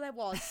was all there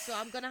was, so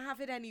I'm gonna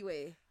have it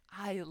anyway.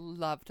 I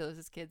loved those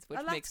as kids, which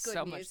Well, that's makes good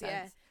so news, much sense.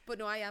 yeah. But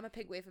no, I am a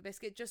pink wafer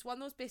biscuit. Just one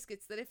of those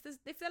biscuits that if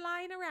they're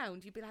lying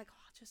around, you'd be like,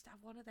 oh, just have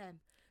one of them.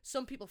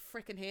 Some people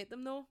freaking hate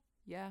them though.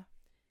 Yeah.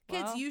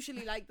 Kids Well,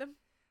 usually like them.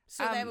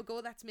 So there we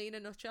go. That's me in a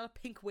nutshell. A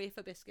pink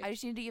wafer biscuit. I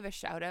just need to give a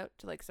shout out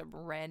to like some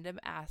random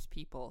ass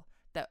people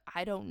that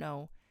I don't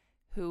know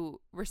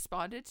who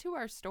responded to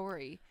our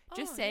story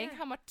just Oh, saying yeah.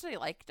 how much they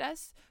liked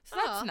us. So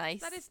that's Aw, nice.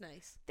 That is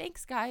nice.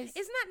 Thanks, guys.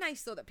 Isn't that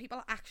nice though that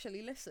people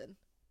actually listen?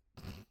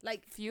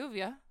 Like, Few of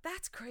you.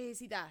 that's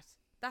crazy.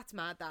 That's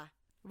mad. That.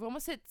 We've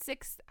almost hit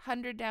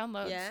 600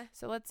 downloads. Yeah.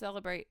 So let's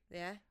celebrate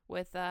Yeah.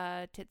 with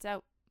Tits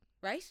Out.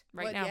 Right.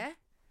 Right Well, now. Yeah.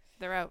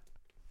 They're out.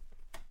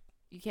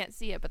 You can't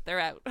see it, but they're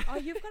out. Oh,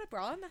 you've got a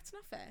bra on? That's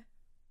not fair.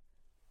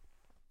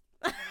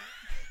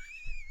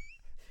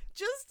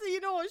 Just so you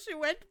know, she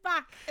went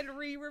back and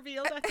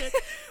re-revealed it.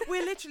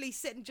 We're literally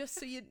sitting, just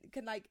so you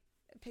can like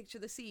picture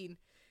the scene.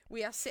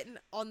 We are sitting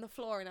on the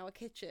floor in our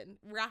kitchen,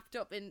 wrapped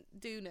up in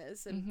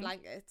doonas and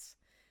blankets,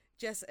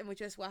 and we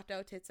just whacked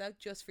our tits out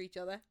just for each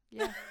other.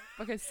 Yeah,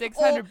 because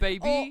 600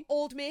 baby.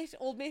 Old mate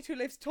who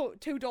lives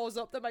two doors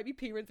up that might be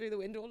peering through the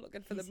window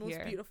looking for the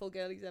most beautiful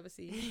girl he's ever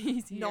seen.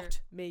 He's here. Not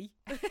me.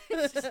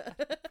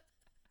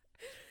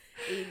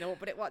 You know,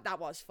 but that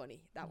was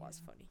funny. That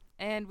was funny.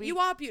 And you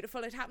are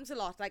beautiful. It happens a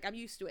lot. Like, I'm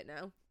used to it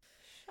now.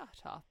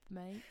 Shut up,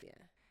 mate.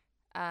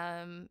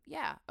 Yeah.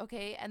 Yeah.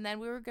 Okay. And then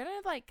we were gonna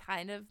like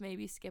kind of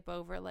maybe skip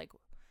over like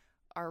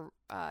our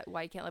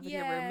why you can't live with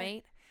your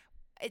roommate.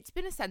 It's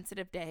been a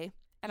sensitive day,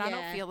 and I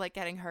don't feel like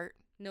getting hurt.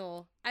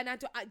 No, and I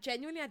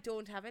genuinely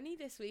don't have any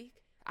this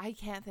week. I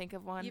can't think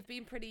of one. You've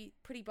been pretty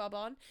bob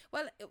on.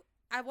 Well,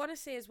 I want to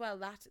say as well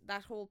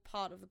that whole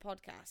part of the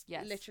podcast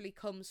literally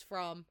comes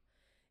from.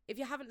 If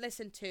you haven't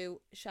listened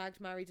to Shagged,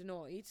 Married,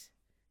 Annoyed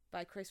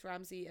by Chris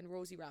Ramsey and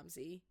Rosie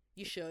Ramsey,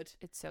 you should.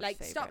 It's so like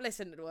favorite. Stop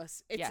listening to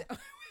us.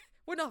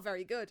 We're not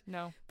very good.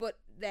 No. But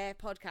their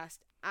podcast,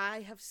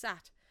 I have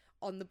sat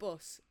on the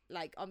bus,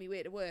 like on my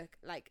way to work,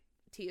 like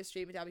tears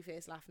streaming down my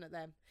face laughing at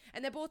them.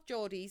 And they're both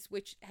Geordies,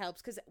 which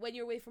helps because when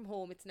you're away from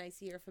home, it's nice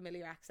to hear a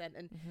familiar accent,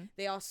 and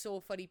they are so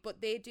funny. But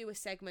they do a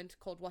segment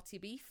called What's Your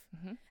Beef?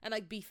 And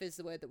like beef is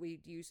the word that we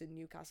use in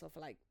Newcastle for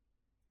like,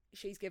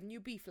 she's giving you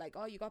beef, like,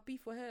 oh, you got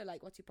beef with her,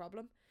 like, what's your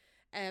problem?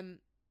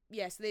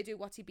 So they do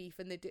What's Your Beef,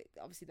 and they do,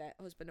 obviously they're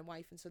husband and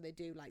wife, and so they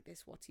do like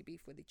this What's Your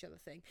Beef with each other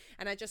thing.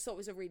 And I just thought it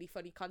was a really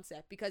funny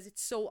concept because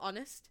it's so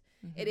honest.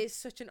 It is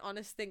such an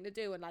honest thing to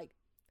do, and like,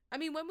 I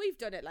mean, when we've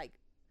done it, like,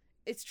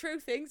 it's true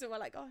things, and we're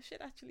like, oh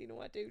shit, actually,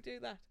 no, I do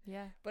that.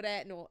 Yeah. But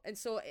no, and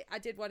so I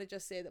did want to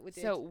just say that we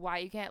did. So Why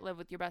You Can't Live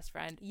With Your Best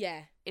Friend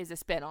is a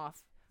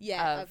spin-off.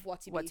 Yeah, of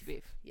What's Your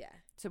Beef. Yeah.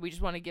 So we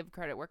just want to give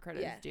credit where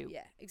credit is due.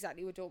 Yeah,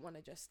 exactly. We don't want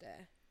to just be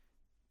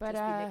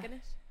nicking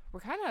it. We're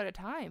kind of out of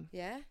time.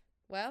 Yeah.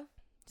 Well,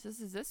 so this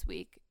is this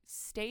week.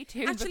 Stay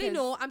tuned. Actually,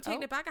 no, I'm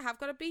taking it back. I have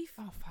got a beef.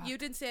 Oh, fuck. You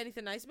didn't say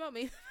anything nice about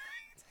me.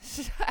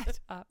 Shut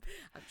up.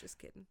 I'm just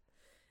kidding.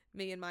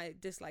 Me and my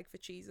dislike for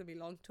cheese and my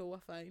long toe are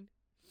fine.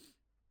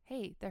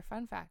 Hey, they're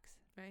fun facts.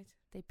 Right.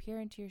 They peer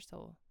into your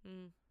soul.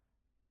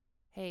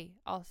 Hey,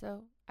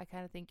 also, I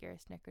kind of think you're a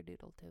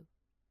snickerdoodle too.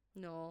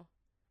 No.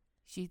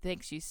 She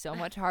thinks she's so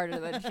much harder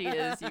than she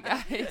is, you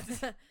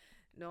guys.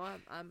 No,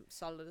 I'm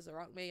solid as a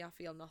rock. Me, I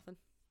feel nothing.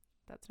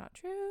 That's not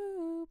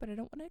true, but I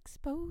don't want to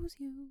expose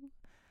you.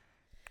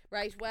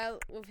 Right, well,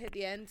 we've hit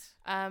the end.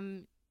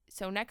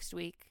 So next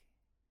week,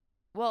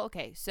 well,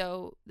 okay,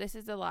 so this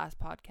is the last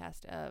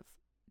podcast of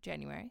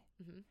January.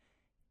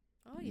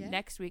 Oh, yeah.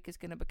 Next week is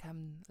going to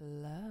become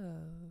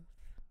love.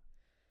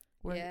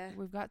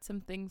 We've got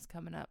some things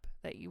coming up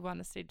that you want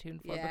to stay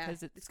tuned for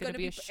because it's going to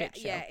be a shit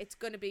show. Yeah, it's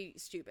going to be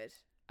stupid.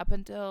 Up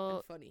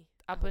until funny.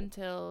 Up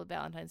until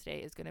Valentine's Day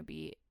is going to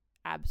be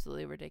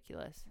absolutely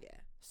ridiculous. Yeah.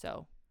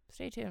 So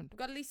stay tuned. We've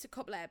got at least a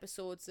couple of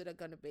episodes that are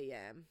going to be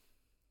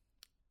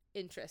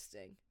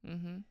interesting.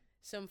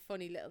 Some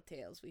funny little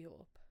tales, we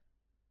hope.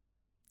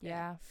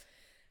 Yeah.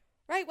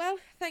 Right, well,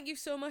 thank you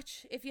so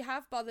much if you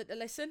have bothered to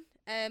listen.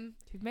 If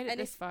you've made it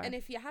this far. And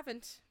if you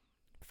haven't,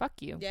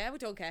 fuck you. Yeah, we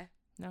don't care.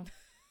 No.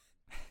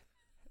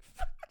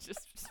 just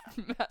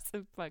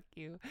massive fuck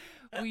you.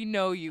 We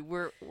know you.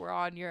 We're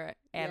on your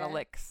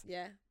analytics.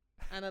 Yeah.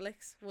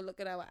 Analytics. We'll look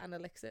at our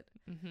analytics it.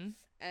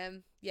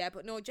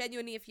 But no,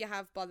 genuinely, if you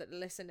have bothered to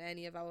listen to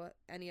any of our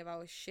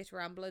shit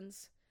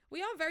ramblings,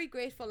 we are very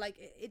grateful. Like,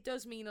 it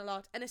does mean a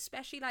lot, and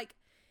especially like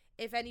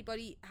if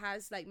anybody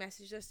has like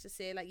messaged us to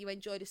say like you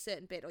enjoyed a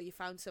certain bit or you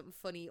found something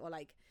funny or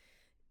like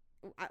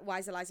why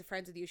is Eliza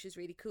friends with you, she's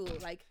really cool,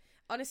 like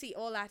honestly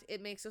all that,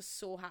 it makes us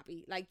so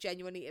happy. Like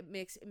genuinely it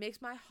makes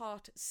my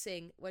heart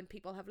sing when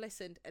people have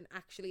listened and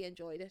actually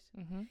enjoyed it.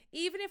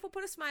 Even if we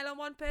put a smile on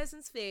one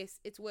person's face,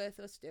 it's worth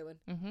us doing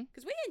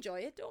because we enjoy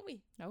it, don't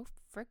we? Oh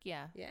frick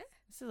yeah.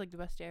 This is like the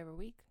best day of our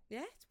week.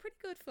 Yeah, it's pretty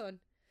good fun.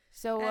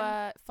 So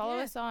follow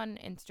us on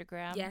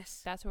Instagram.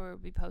 Yes. That's where we'll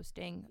be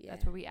posting. Yeah.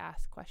 That's where we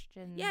ask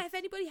questions. Yeah, if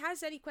anybody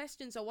has any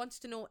questions or wants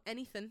to know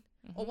anything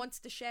or wants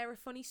to share a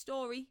funny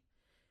story,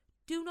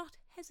 do not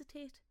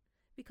hesitate,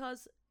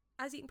 because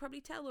as you can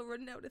probably tell, we're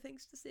running out of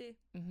things to say.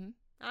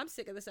 I'm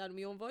sick of the sound of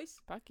my own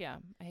voice. Fuck yeah.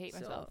 I hate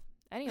myself.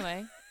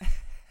 Anyway.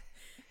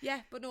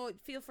 Yeah, but no,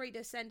 feel free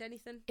to send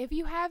anything. If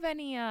you have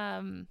any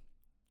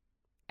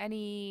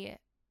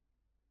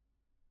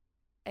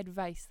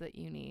advice that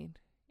you need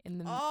in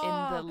the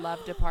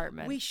love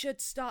department, we should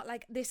start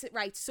like this.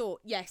 Right, so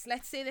yes,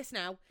 let's say this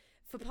now.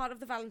 For part of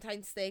the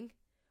Valentine's thing,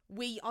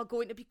 we are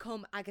going to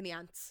become agony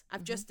ants.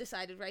 I've just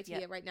decided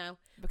here, right now.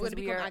 Because we're going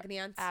to become agony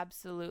ants.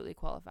 Absolutely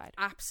qualified.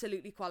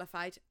 Absolutely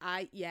qualified.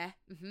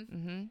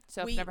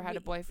 So I've never had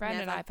a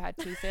boyfriend, and I've had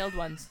 2 failed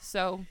ones.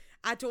 So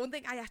I don't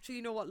think I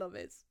actually know what love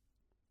is.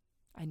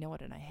 I know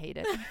it and I hate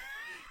it.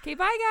 Okay,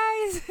 bye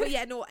guys. But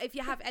yeah, no, if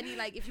you have any,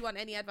 like, if you want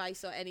any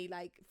advice or any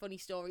like funny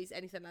stories,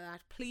 anything like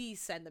that,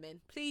 please send them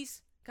in.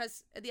 Please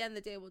Because at the end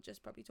of the day, we'll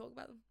just probably talk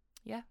about them.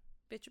 Yeah.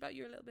 Bitch about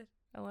you a little bit.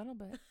 A little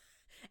bit.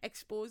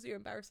 Expose your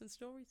embarrassing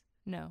stories.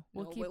 No,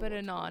 we'll No, keep we it won't,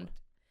 anon.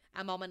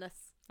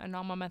 Anonymous.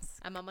 Anonymous.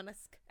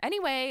 Anonymous.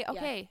 Anyway, Yeah.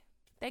 okay.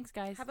 Thanks,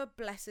 guys. Have a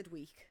blessed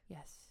week.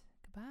 Yes.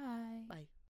 Goodbye. Bye.